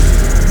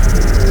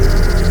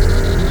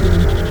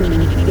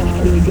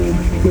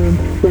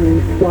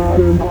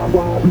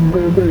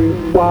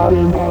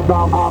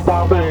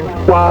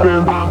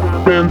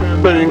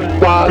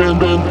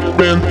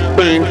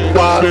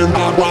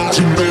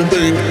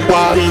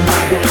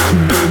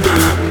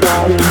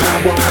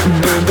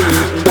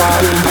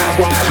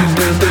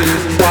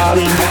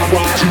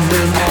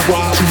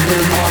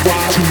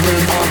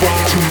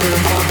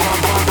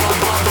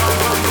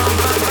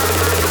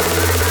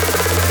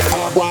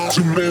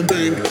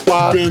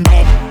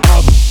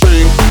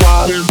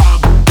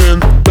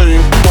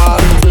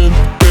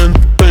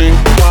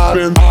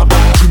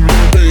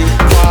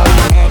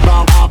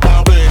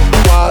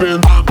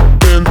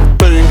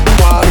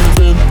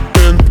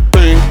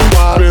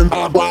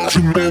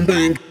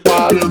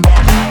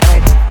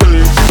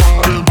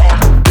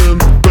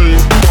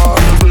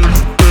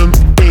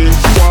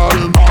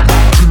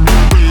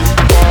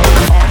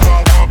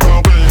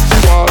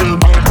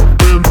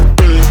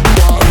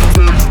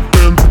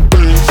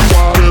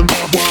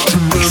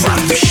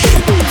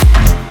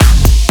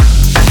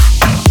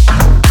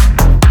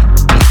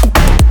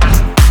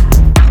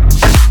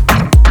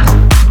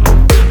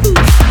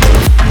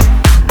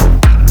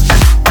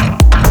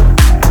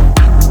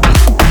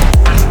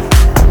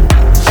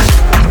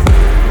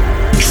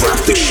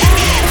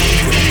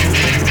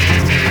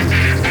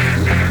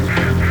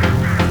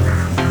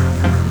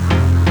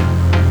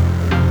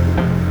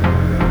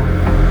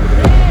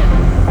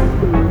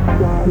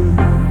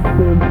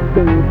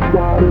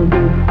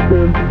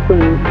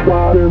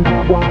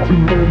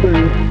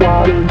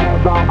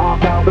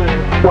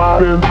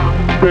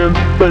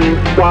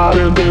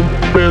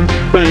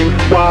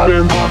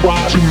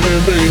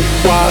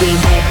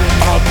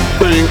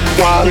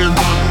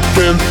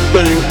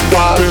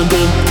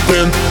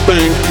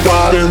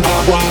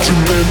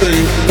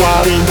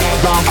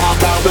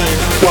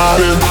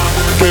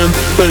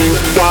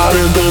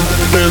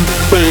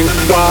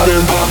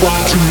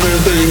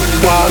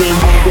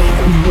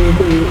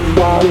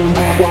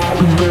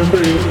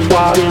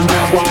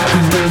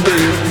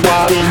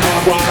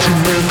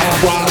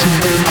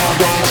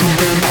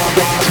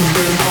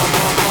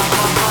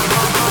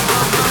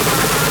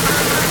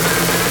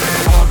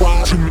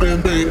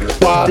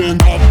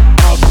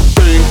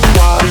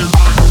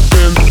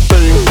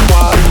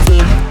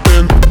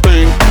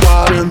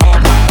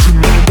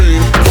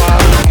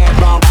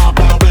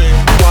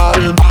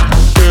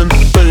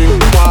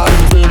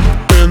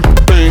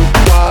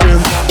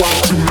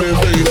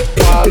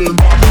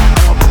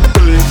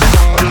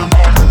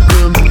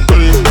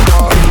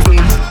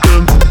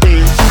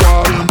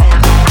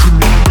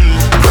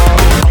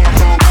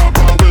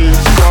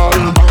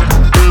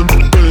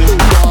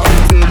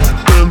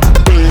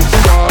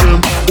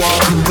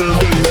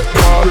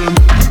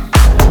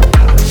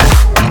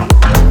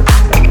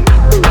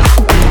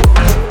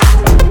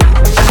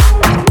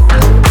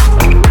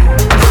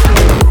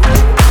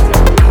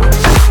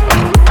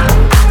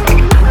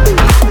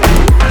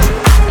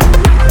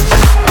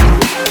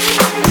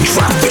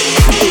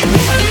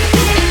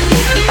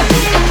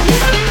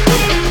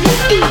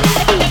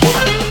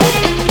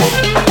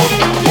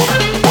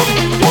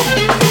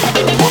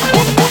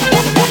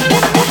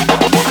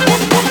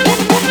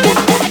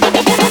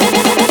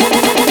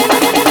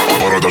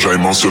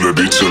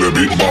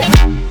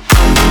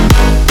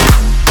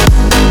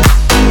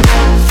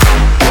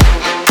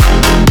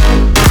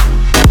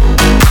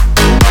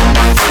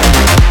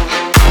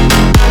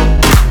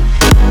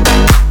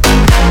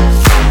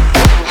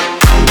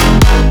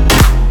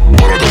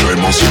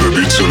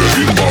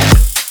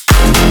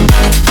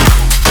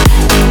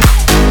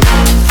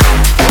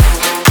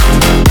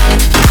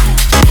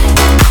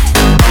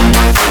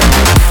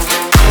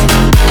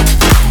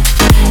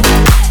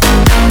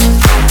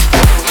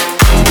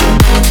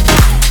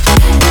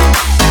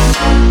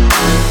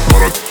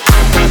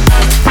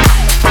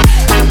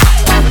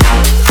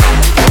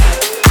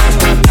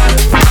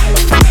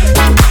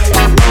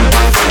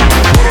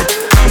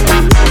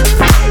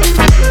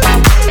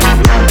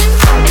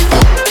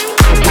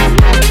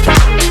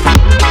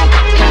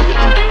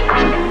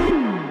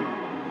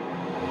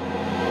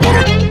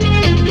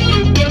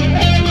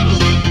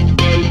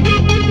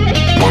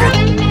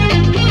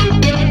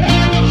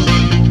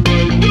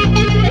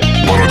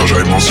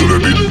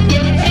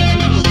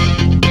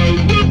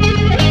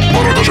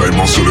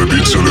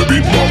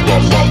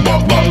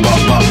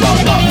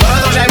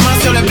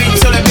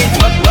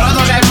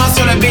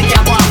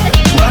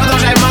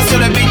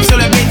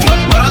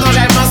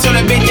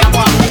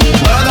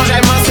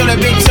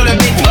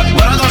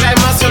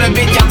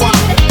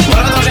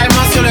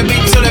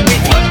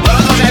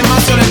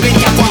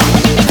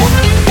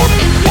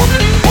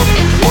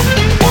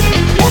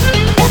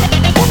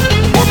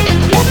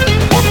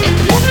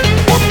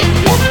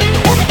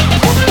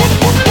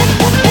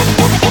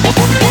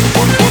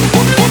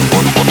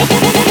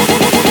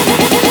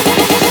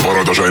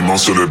 les mains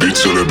sur le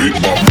beat,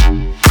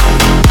 bon.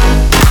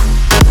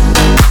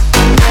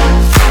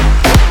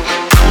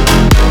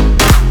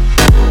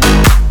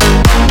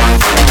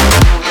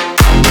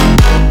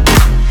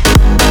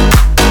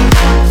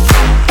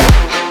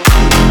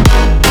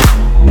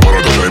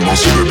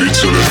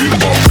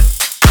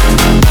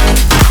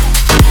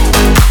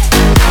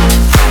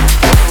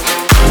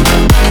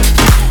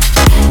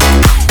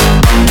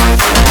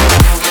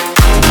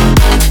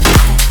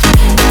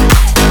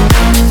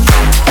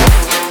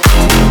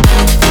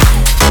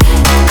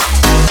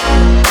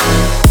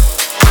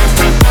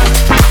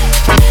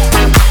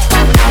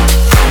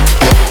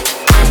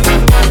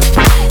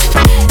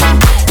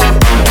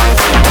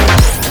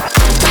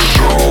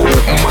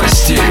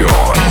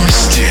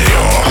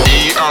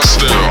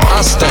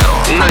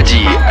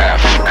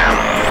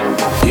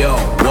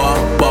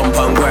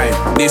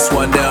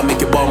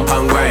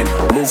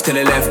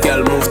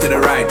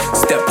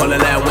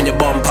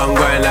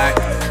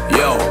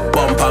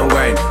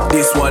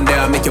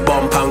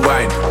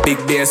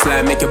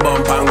 Baseline make you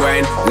bump and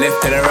grind.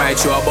 Left to the right,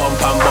 you a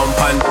bump and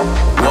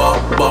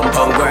walk, bump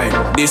and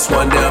grind. This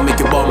one there make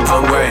you bump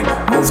and grind.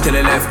 Move to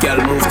the left, girl,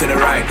 move to the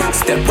right.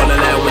 Step on the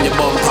line when you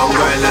bump and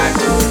grind like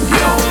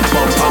yo,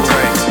 bump and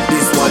grind.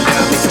 This one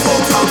there make you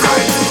bump and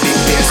grind. Big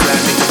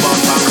baseline make you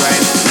bump and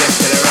grind. Left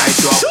to the right,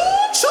 you a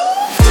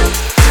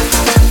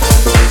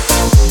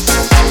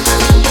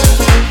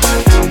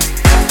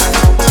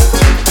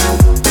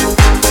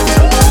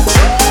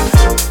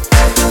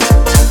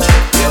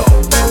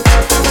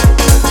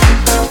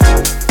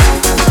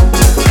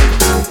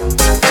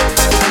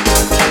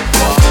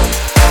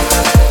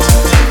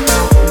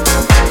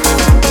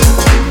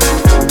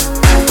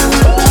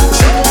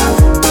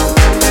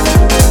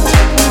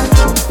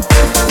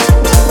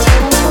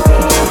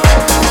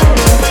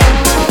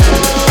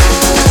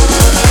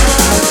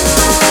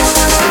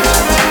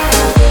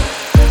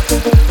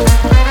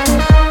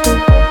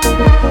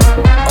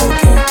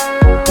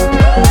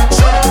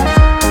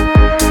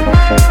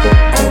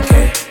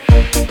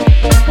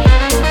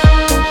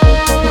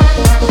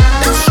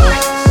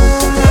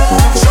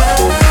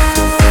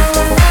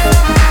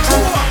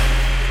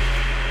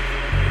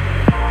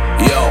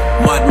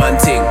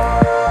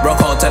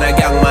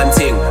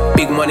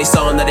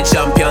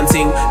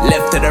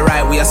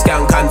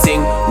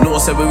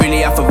so we really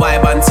have to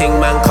vibe and ting.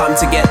 Man, come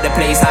to get the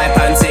place hype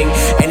and sing.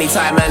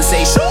 Anytime man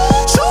say shoo,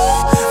 shoo,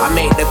 I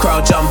make the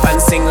crowd jump and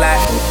sing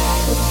like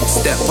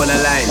step on the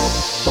line,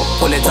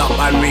 pull it up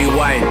and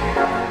rewind.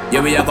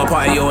 Yeah, we a go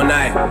party all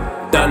night.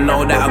 Don't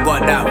know that I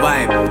got that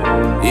vibe.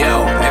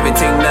 Yo,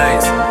 everything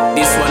nice.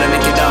 This one I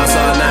make you dance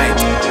all night.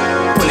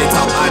 Pull it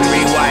up and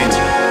rewind.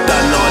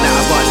 Don't know that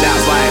I got that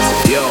vibe.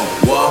 Yo,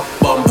 what?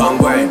 Bump and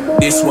grind.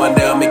 This one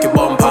there make you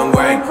bump and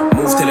grind.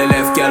 Move to the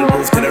left, girl,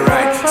 move to the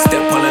right.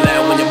 Step on the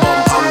line when you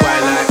bump and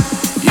grind like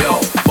yo,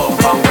 bump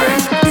and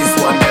grind. This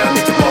one there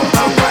make you bump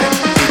and grind.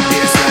 Big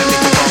baseline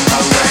make you bump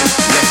and grind.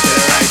 Left to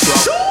the right,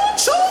 drop.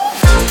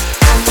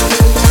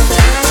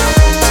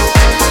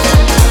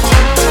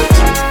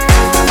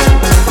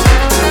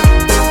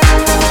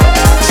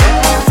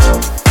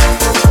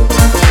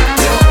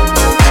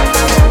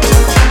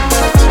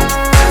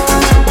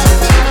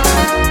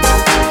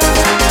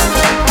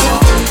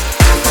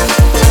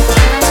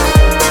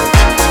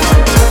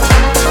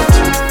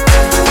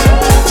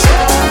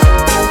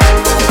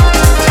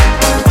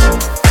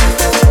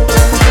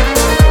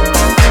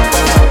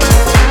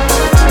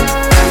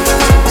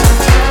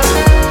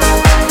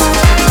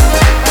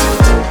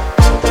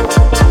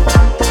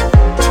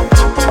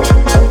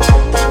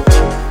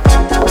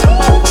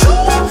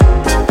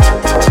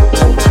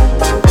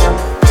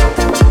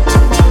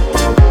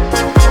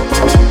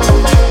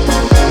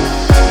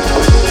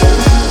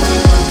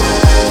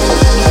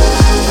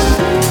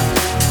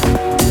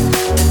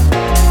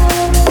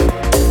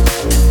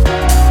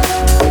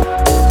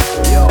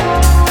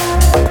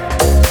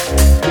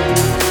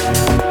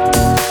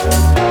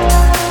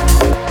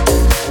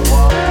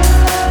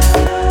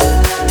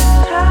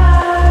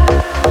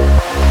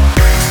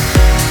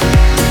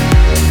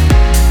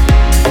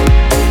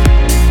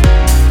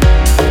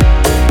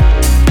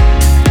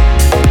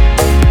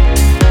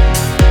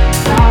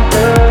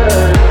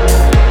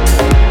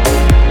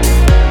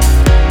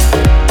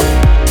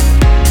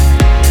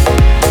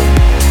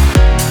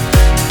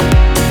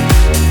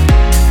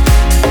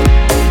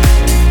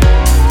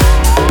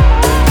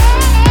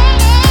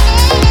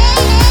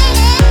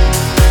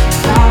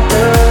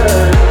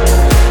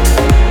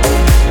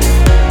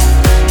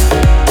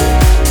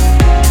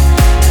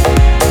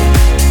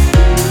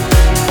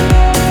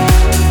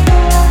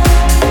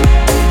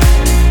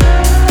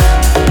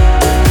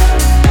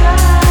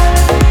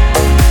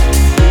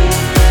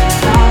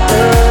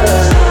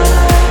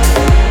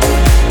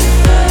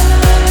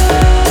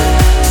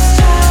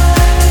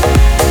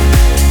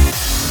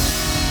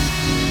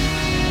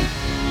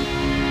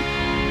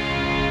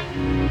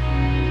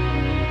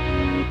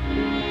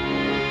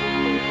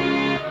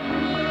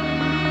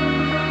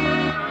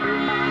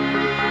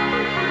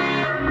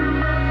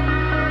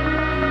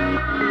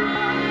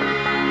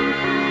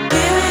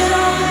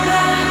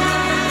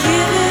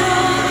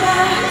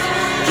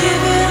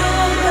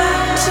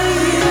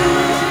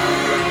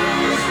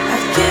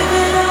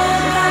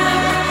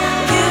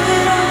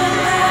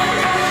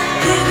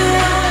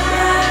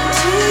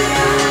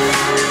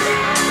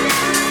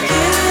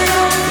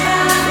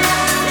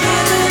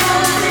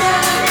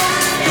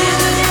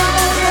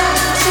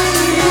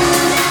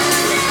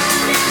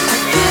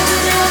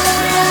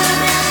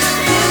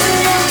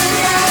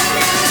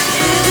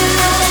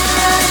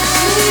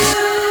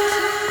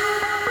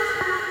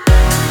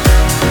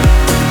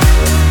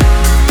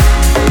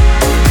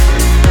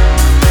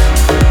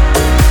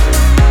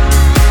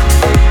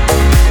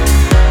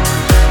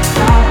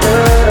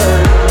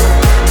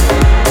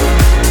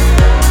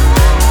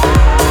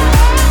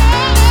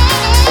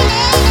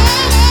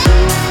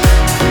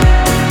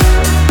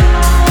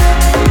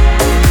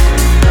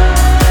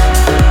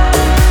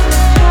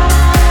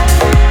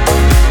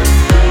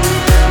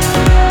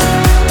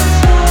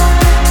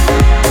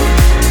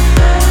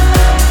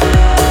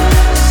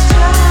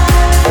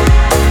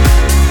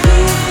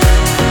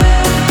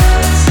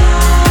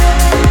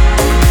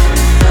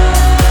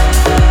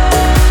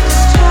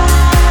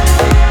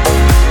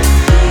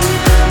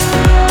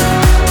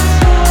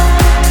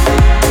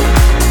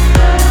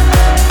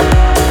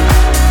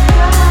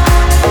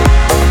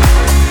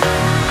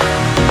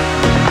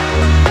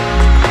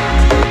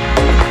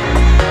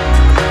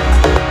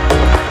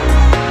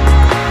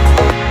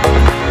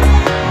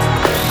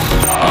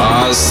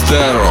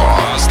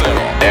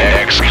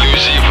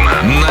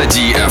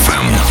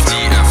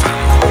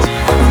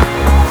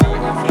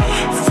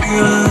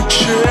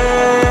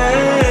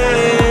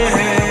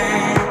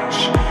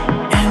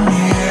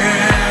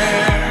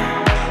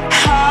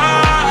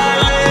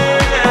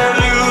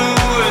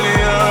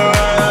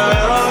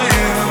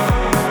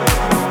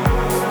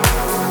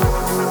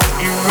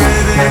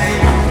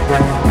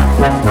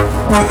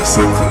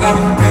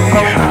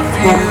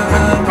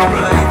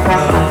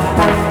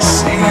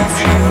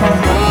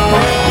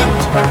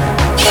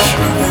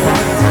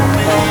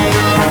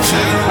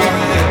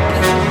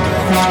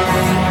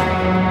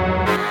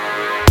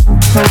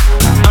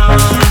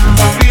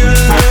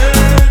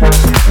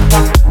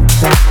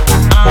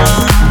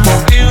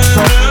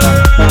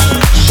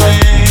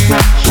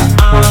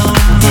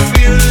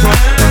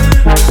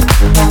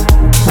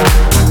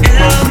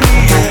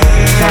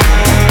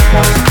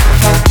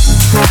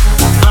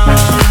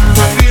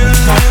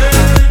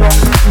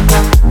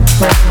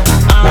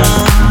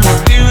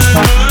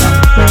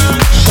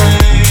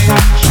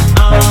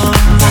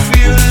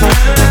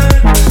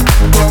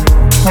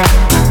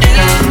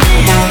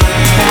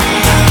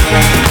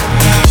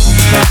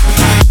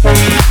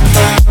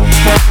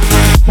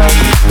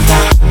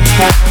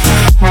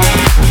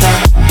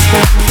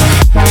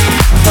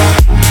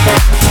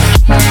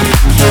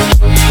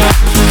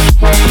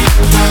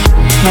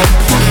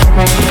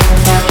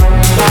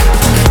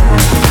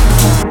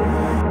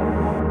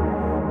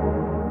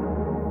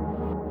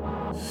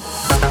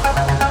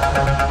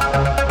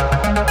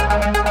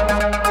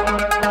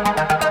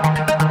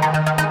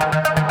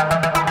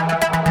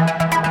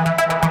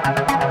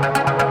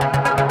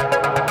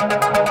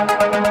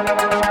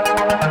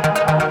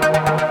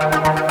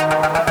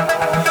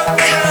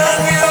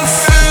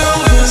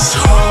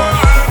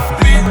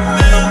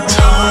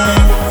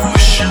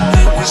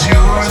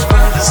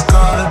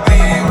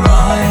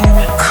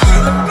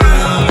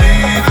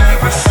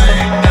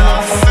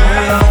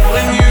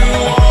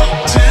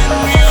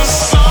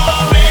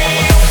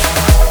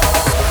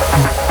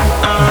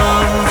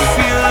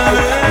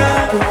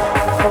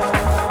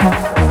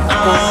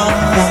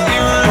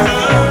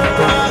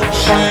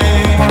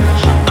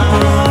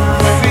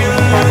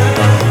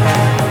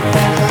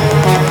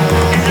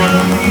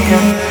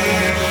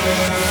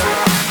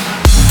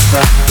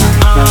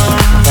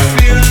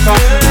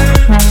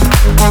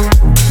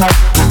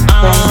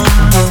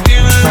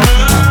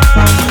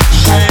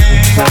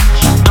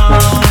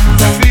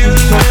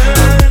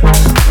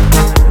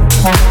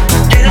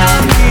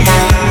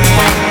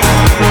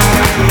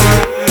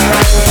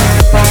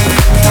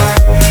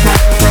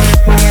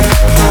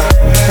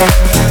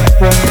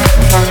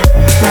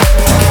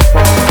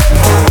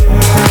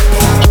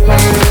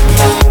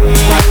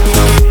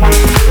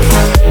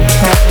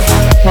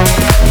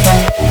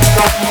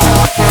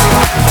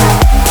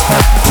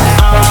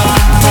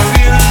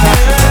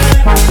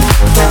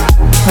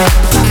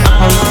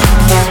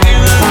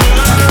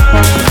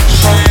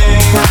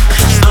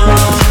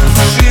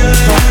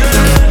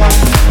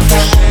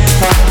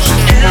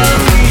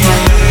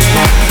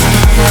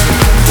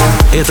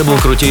 Это был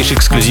крутейший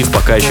эксклюзив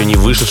пока еще не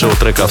вышедшего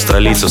трека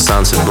австралийцев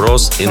Sunset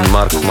Bros и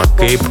Марк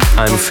Маккейб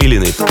 «I'm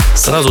Feeling It».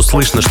 Сразу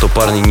слышно, что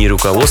парни не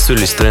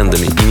руководствовались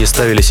трендами и не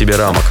ставили себе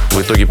рамок.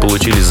 В итоге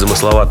получились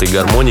замысловатые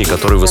гармонии,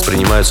 которые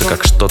воспринимаются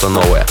как что-то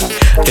новое.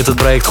 Этот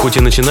проект хоть и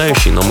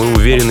начинающий, но мы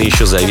уверены,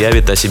 еще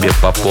заявит о себе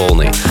по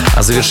полной.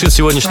 А завершит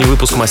сегодняшний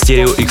выпуск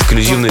Mastereo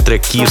эксклюзивный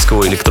трек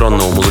киевского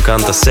электронного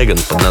музыканта Segan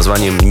под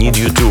названием Need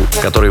You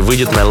To, который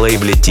выйдет на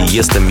лейбле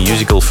Tiesto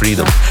Musical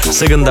Freedom.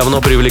 Segan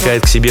давно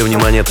привлекает к себе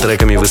внимание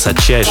треками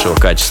высочайшего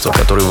качества,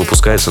 которые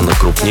выпускаются на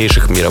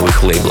крупнейших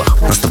мировых лейблах.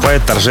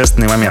 Наступает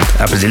торжественный момент.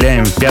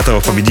 Определяем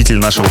пятого победителя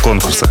нашего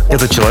конкурса.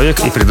 Этот человек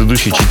и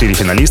предыдущие 4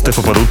 финалиста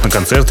попадут на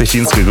концерты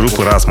финской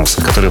группы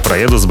Rasmus, которые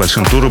проедут с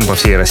большим туром по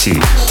всей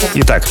России.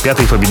 Итак,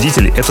 пятый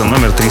победитель — это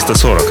номер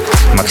 340,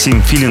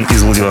 Максим Филин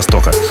из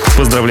Владивостока.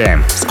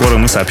 Поздравляем! Скоро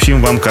мы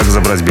сообщим вам, как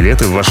забрать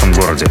билеты в вашем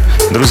городе.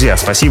 Друзья,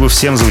 спасибо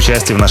всем за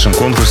участие в нашем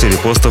конкурсе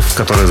репостов,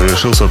 который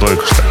завершился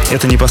только что.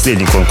 Это не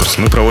последний конкурс.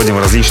 Мы проводим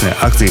различные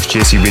акции в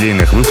честь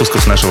юбилейных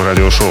выпусков нашего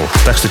радиошоу.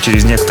 Так что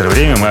через некоторое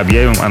время мы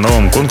объявим о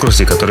новом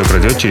конкурсе, который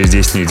пройдет через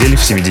 10 недель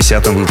в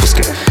 70-м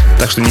выпуске.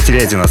 Так что не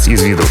теряйте нас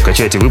из виду.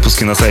 Качайте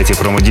выпуски на сайте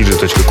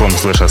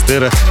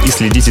promodj.com/astero и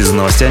следите за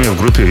новостями в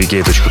группе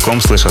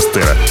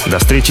vk.com/astero. До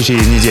встречи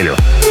через неделю.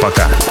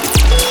 Пока.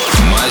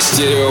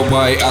 Mastereo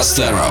by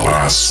Astero.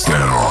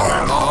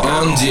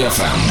 On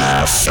DFM.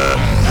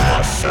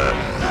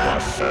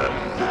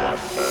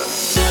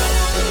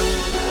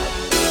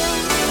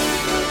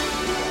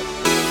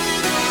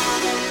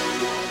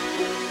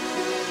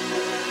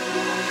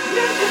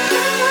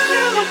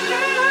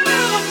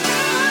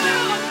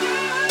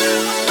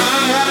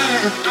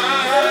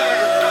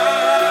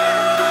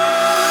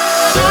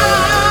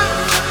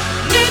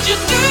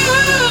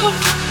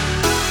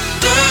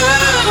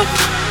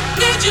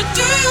 Did you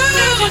do?